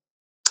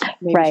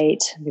 Maybe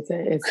right. We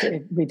did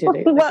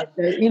it. Well,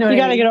 you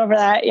got to get over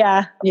that.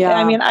 Yeah. Yeah.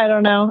 I mean, I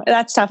don't know.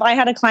 That's tough. I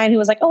had a client who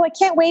was like, oh, I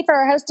can't wait for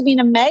our house to be in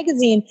a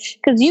magazine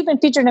because you've been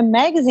featured in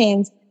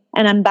magazines.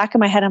 And I'm back in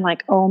my head. I'm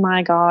like, oh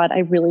my God, I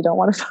really don't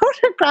want to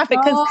photograph it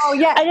because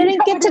I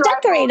didn't get to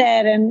decorate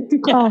it. And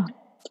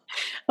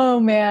oh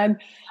man.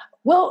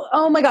 Well,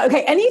 oh my God.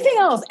 Okay. Anything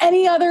else?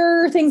 Any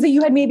other things that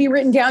you had maybe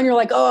written down? You're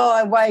like, oh,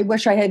 I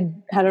wish I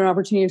had an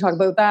opportunity to talk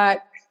about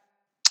that.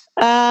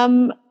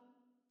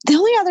 The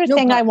only other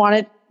thing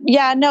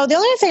the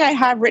only thing I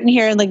have written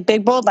here in like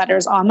big bold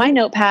letters on my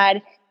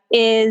notepad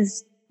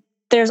is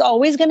there's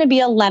always going to be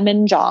a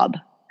lemon job.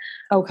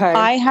 Okay.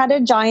 I had a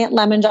giant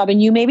lemon job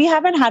and you maybe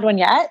haven't had one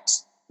yet.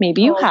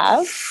 Maybe you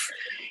have,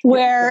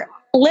 where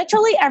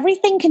literally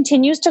everything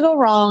continues to go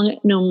wrong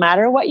no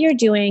matter what you're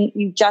doing.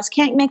 You just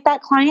can't make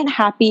that client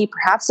happy.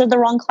 Perhaps they're the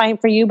wrong client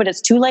for you, but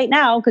it's too late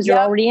now because you're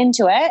already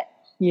into it.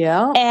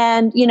 Yeah.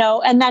 And,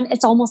 and then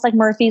it's almost like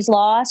Murphy's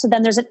Law. So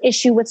then there's an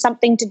issue with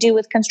something to do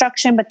with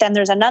construction, but then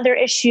there's another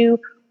issue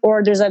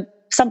or there's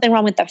something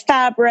wrong with the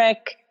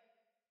fabric.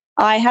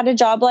 I had a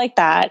job like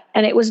that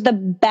and it was the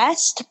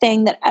best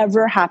thing that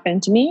ever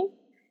happened to me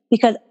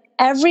because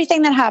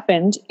everything that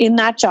happened in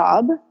that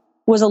job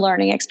was a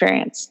learning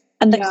experience.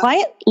 And the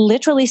client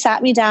literally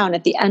sat me down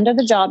at the end of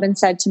the job and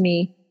said to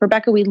me,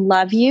 Rebecca, we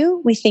love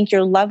you. We think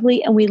you're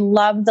lovely. And we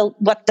love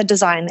the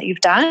design that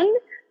you've done,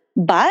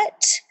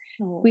 but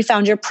we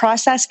found your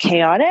process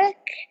chaotic.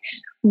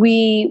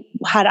 We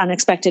had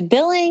unexpected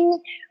billing.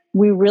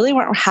 We really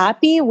weren't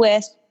happy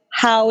with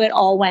how it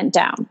all went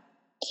down,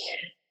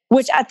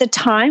 which at the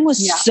time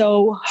was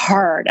so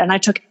hard. And I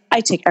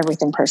take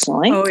everything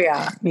personally. Oh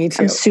yeah, me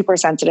too. I'm super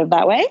sensitive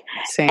that way.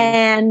 Same.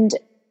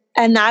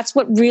 And that's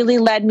what really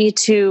led me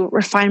to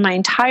refine my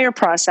entire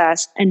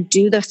process and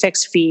do the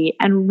fixed fee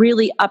and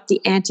really up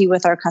the ante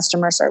with our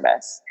customer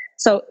service.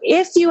 So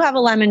if you have a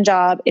lemon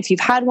job, if you've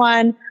had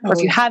one, or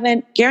if you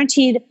haven't,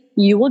 guaranteed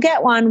you will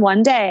get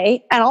one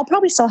day. And I'll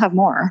probably still have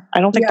more.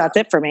 I don't think that's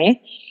it for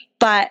me.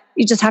 But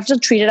you just have to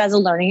treat it as a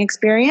learning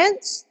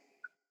experience.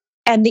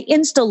 And the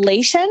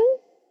installation,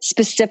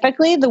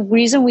 specifically, the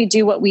reason we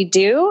do what we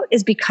do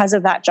is because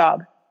of that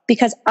job.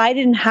 Because I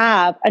didn't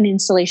have an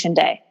installation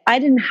day. I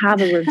didn't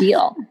have a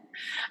reveal.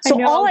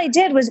 So all I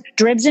did was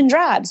dribs and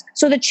drabs.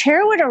 So the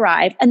chair would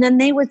arrive and then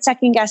they would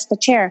second guess the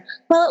chair.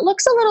 Well, it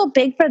looks a little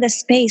big for the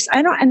space.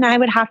 And I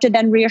would have to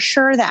then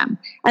reassure them.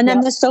 And then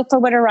the sofa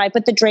would arrive,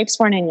 but the drapes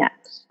weren't in yet.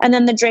 And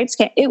then the drapes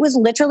came. It was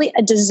literally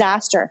a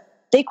disaster.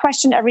 They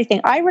questioned everything.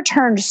 I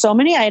returned so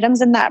many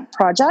items in that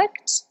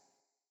project.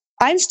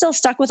 I'm still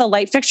stuck with a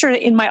light fixture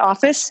in my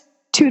office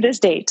to this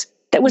date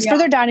that was for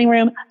their dining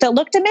room that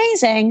looked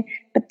amazing,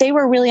 but they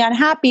were really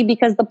unhappy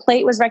because the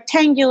plate was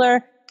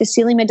rectangular. The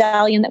ceiling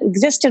medallion that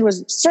existed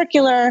was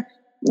circular.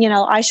 You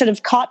know, I should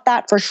have caught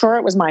that for sure.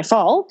 It was my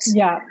fault.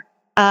 Yeah.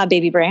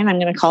 Baby brain, I'm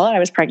going to call it. I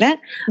was pregnant.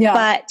 Yeah.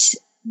 But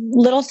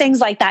little things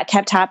like that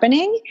kept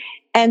happening.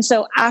 And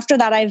so after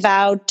that, I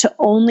vowed to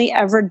only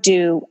ever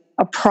do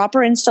a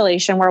proper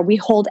installation where we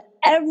hold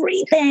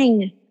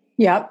everything.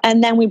 Yep.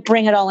 And then we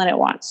bring it all in at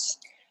once.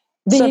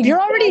 So if you're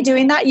already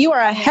doing that, you are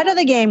ahead of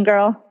the game,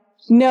 girl.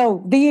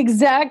 No, the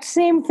exact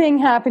same thing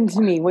happened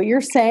to me. What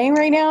you're saying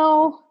right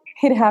now,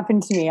 it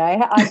happened to me. I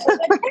took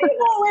a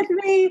table with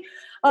me.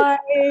 I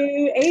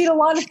ate a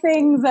lot of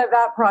things at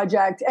that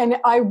project. And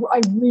I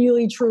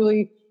really,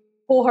 truly,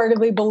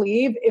 wholeheartedly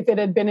believe if it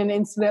had been an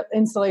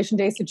installation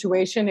day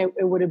situation, it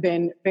would have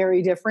been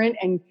very different.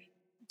 And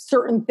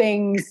certain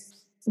things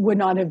would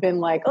not have been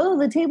like, oh,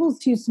 the table's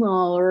too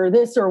small or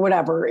this or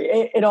whatever.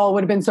 It all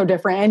would have been so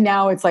different. And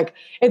now it's like,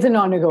 it's a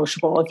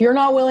non-negotiable. If you're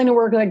not willing to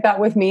work like that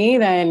with me,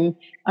 then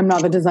I'm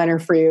not the designer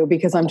for you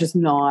because I'm just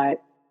not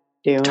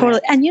doing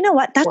it. And you know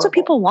what? That's what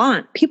people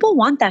want. People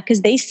want that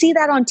because they see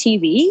that on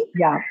TV.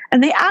 Yeah.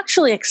 And they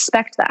actually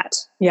expect that.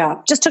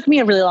 Yeah. Just took me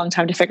a really long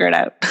time to figure it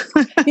out.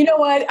 You know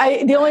what?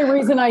 The only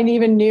reason I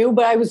even knew,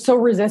 but I was so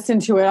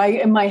resistant to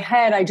it. In my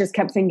head, I just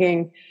kept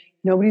thinking,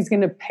 nobody's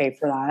going to pay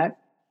for that.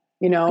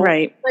 You know,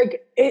 right.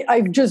 Like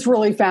I've just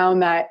really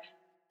found that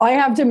I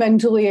have to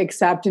mentally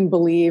accept and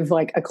believe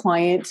like a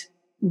client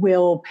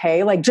will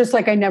pay. Like, just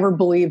like I never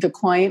believed a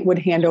client would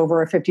hand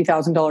over a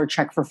 $50,000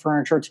 check for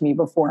furniture to me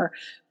before.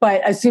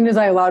 But as soon as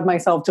I allowed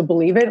myself to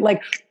believe it,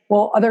 like,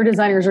 well, other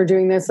designers are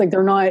doing this. Like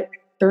they're not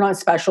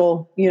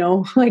special, you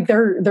know, like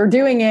they're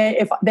doing it.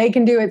 If they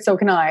can do it, so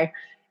can I.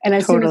 And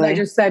as soon as I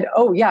just said,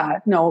 oh yeah,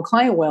 no, a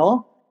client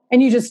will.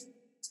 And you just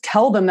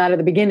tell them that at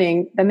the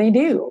beginning, then they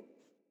do.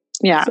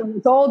 Yeah. So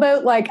it's all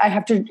about like,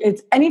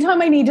 it's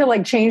anytime I need to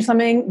like change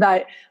something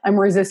that I'm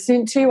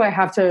resistant to, I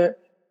have to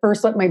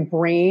first let my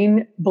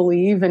brain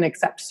believe and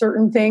accept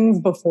certain things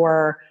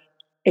before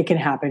it can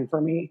happen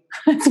for me.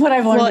 That's what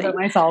I've learned about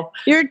myself.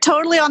 You're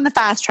totally on the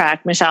fast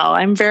track, Michelle.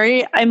 I'm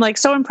like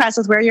so impressed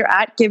with where you're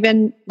at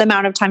given the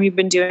amount of time you've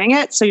been doing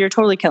it. So you're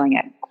totally killing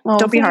it.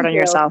 Don't be hard on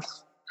yourself.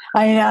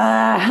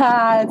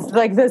 It's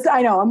like this.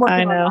 I know. I'm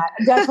working on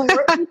that. Definitely.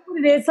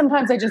 What it is.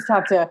 Sometimes I just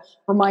have to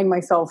remind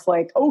myself,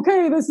 like,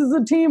 okay, this is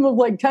a team of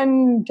like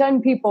 10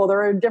 people.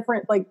 They're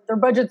different, like their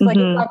budget's like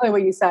exactly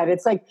what you said.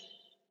 It's like,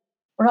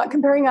 we're not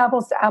comparing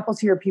apples to apples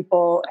here,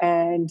 people.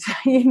 And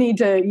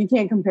you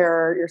can't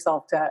compare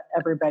yourself to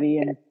everybody.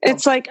 And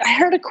it's like, I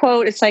heard a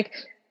quote. It's like,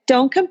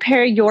 don't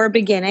compare your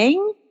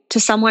beginning to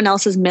someone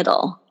else's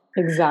middle.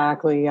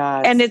 Exactly.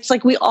 Yeah. And it's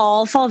like we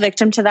all fall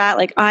victim to that.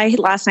 Like I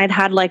last night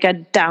had like a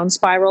down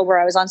spiral where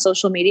I was on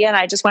social media and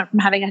I just went from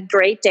having a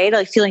great day to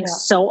like feeling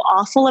so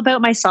awful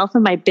about myself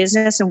and my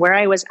business and where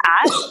I was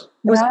at. It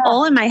was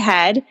all in my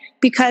head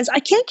because I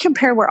can't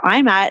compare where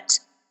I'm at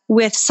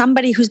with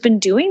somebody who's been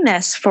doing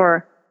this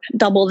for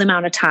double the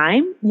amount of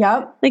time.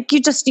 Yep. Like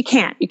you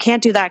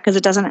can't do that because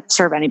it doesn't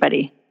serve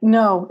anybody.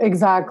 No,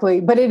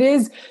 exactly. But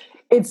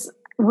it's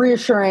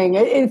reassuring.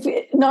 It's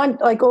not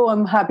like, oh,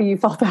 I'm happy you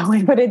felt that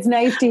way, but it's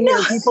nice to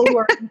hear people who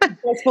are in a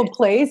successful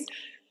place,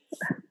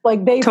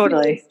 like they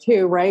totally feel this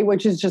too, right?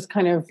 Which is just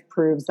kind of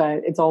proves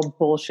that it's all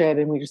bullshit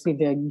and we just need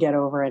to get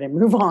over it and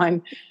move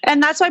on.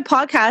 And that's why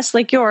podcasts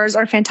like yours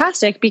are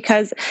fantastic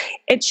because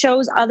it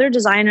shows other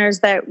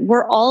designers that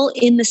we're all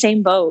in the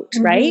same boat,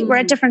 right? We're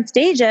at different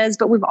stages,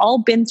 but we've all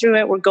been through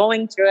it. We're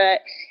going through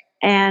it.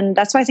 And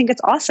that's why I think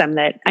it's awesome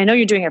that I know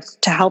you're doing it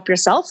to help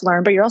yourself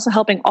learn, but you're also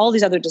helping all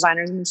these other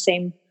designers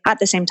at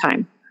the same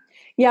time.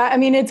 Yeah. I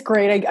mean, it's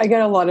great. I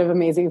get a lot of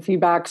amazing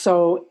feedback.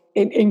 So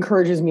it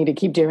encourages me to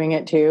keep doing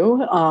it too.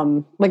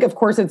 Like, of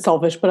course it's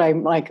selfish, but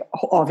I'm like,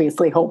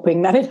 obviously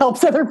hoping that it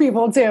helps other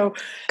people too.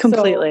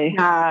 Completely.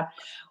 So,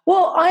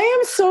 well, I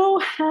am so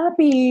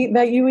happy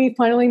that you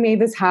finally made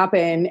this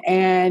happen.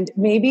 And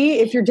maybe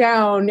if you're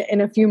down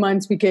in a few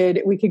months, we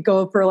could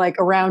go for like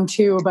a round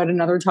 2 about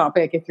another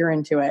topic if you're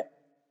into it.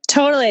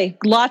 Totally.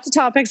 Lots of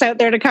topics out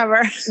there to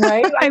cover.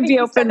 Right? I'd be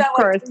open, of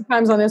course. Like 3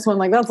 times on this one.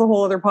 Like that's a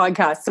whole other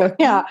podcast. So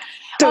yeah.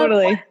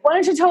 Totally. Why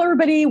don't you tell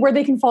everybody where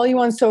they can follow you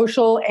on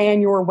social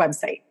and your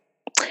website?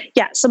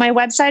 Yeah. So my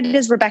website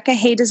is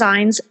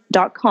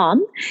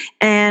RebeccaHayDesigns.com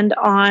and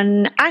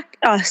on,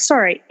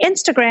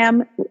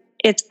 Instagram,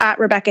 it's at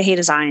Rebecca Hay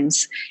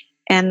Designs.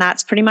 And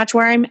that's pretty much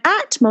where I'm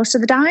at most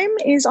of the time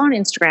is on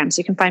Instagram. So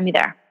you can find me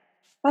there.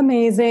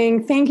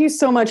 Amazing. Thank you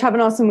so much. Have an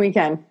awesome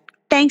weekend.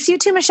 Thanks, you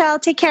too, Michelle.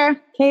 Take care.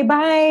 Okay,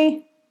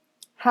 bye.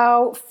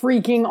 How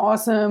freaking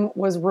awesome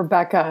was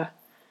Rebecca?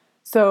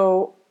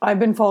 So I've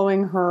been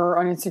following her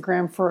on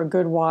Instagram for a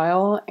good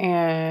while,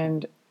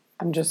 and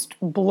I'm just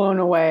blown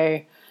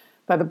away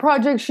by the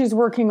project she's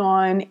working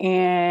on,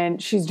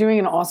 and she's doing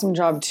an awesome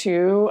job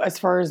too as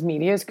far as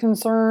media is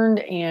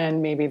concerned,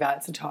 and maybe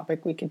that's a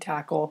topic we could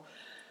tackle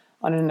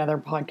on another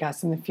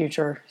podcast in the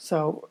future.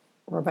 So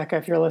Rebecca,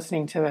 if you're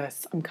listening to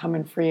this, I'm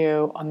coming for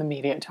you on the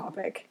media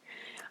topic.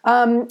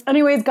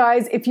 Anyways,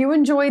 guys, if you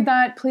enjoyed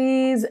that,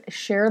 please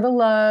share the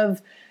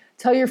love.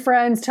 Tell your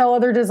friends, tell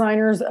other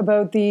designers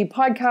about the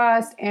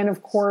podcast, and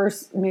of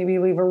course, maybe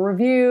leave a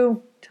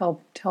review.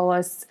 Tell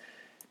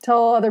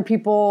other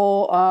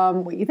people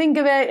what you think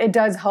of it. It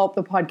does help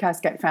the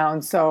podcast get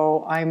found.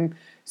 So I'm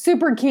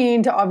super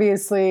keen to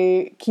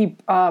obviously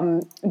keep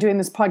doing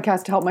this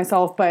podcast to help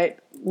myself, but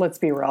let's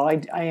be real,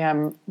 I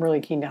am really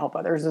keen to help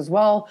others as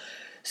well.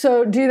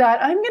 So do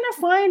that. I'm going to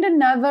find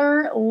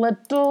another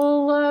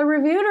little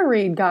review to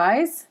read,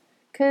 guys,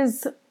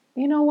 because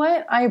you know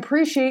what? I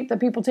appreciate that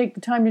people take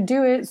the time to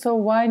do it, so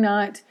why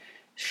not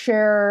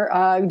share,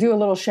 do a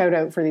little shout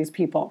out for these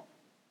people.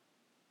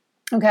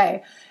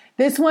 Okay,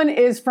 this one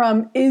is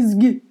from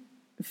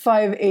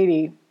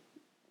IZG580,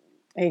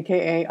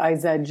 aka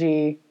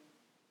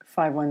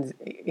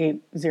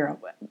IZG5180.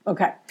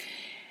 Okay.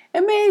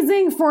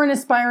 Amazing for an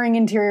aspiring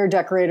interior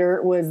decorator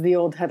was the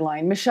old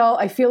headline. Michelle,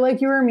 I feel like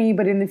you are me,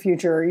 but in the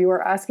future. You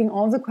are asking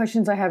all the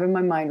questions I have in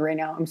my mind right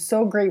now. I'm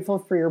so grateful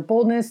for your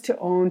boldness to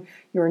own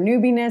your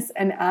newbiness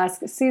and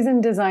ask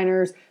seasoned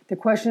designers the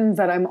questions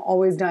that I'm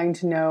always dying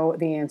to know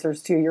the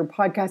answers to. Your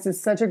podcast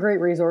is such a great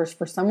resource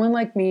for someone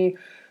like me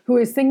who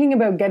is thinking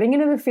about getting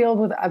into the field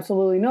with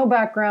absolutely no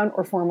background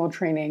or formal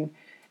training.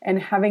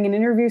 And having an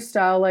interview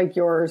style like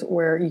yours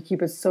where you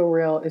keep it so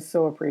real is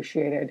so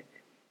appreciated.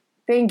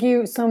 Thank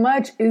you so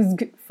much,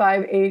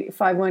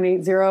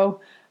 IZG5180.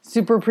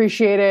 Super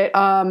appreciate it.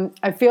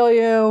 I feel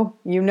you.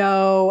 You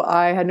know,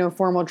 I had no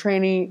formal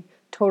training,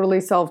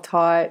 totally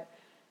self-taught,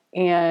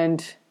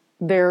 and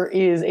there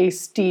is a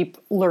steep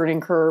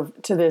learning curve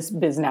to this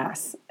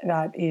business.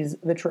 That is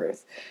the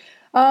truth.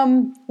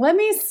 Let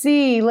me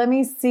see.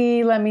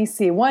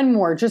 One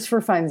more, just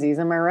for funsies.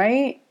 Am I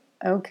right?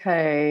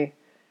 Okay.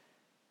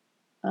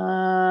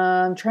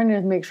 I'm trying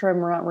to make sure I'm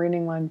not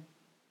reading one.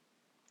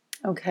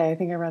 Okay, I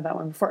think I read that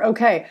one before.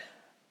 Okay,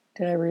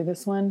 did I read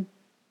this one?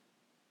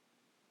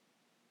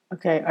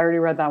 Okay, I already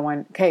read that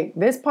one. Okay,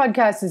 this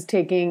podcast is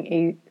taking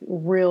a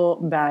real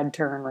bad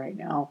turn right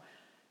now.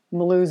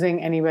 I'm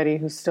losing anybody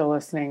who's still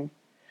listening.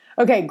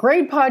 Okay,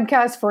 great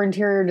podcast for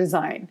interior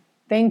design.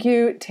 Thank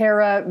you,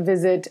 Tara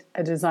Visit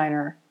a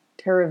Designer.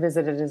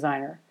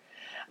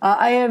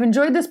 I have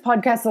enjoyed this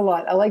podcast a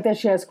lot. I like that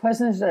she has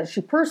questions that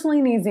she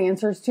personally needs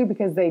answers to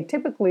because they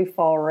typically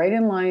fall right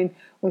in line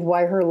with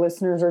why her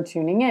listeners are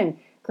tuning in.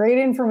 Great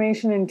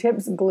information and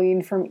tips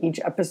gleaned from each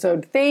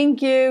episode.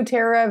 Thank you,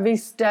 Tara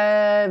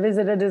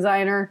Visit a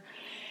Designer.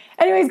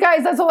 Anyways,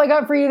 guys, that's all I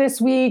got for you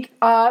this week.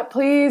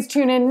 Please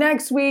tune in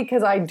next week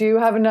because I do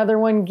have another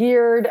one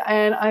geared,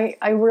 and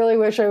I really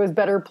wish I was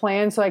better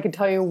planned so I could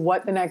tell you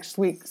what the next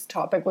week's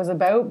topic was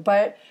about,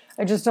 but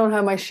I just don't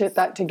have my shit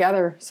that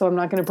together, so I'm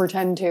not going to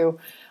pretend to.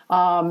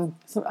 So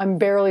I'm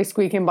barely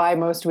squeaking by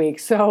most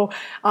weeks. So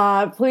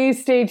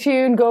please stay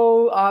tuned.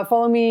 Go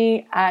follow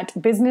me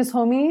at Business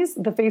Homies,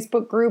 the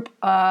Facebook group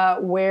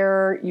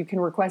where you can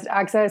request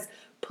access.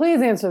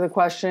 Please answer the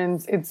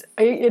questions.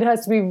 It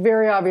has to be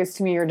very obvious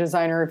to me you're a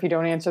designer if you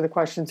don't answer the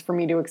questions for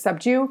me to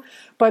accept you.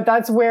 But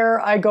that's where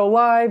I go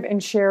live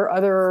and share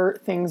other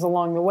things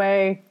along the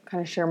way,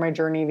 kind of share my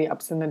journey, the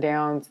ups and the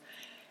downs.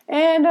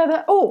 And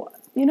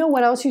you know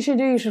what else you should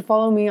do? You should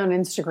follow me on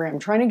Instagram. I'm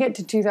trying to get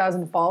to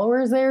 2,000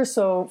 followers there,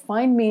 so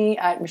find me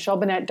at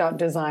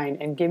michellebennett.design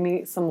and give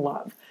me some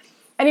love.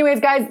 Anyways,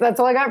 guys, that's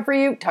all I got for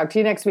you. Talk to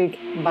you next week.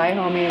 Bye,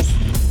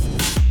 homies.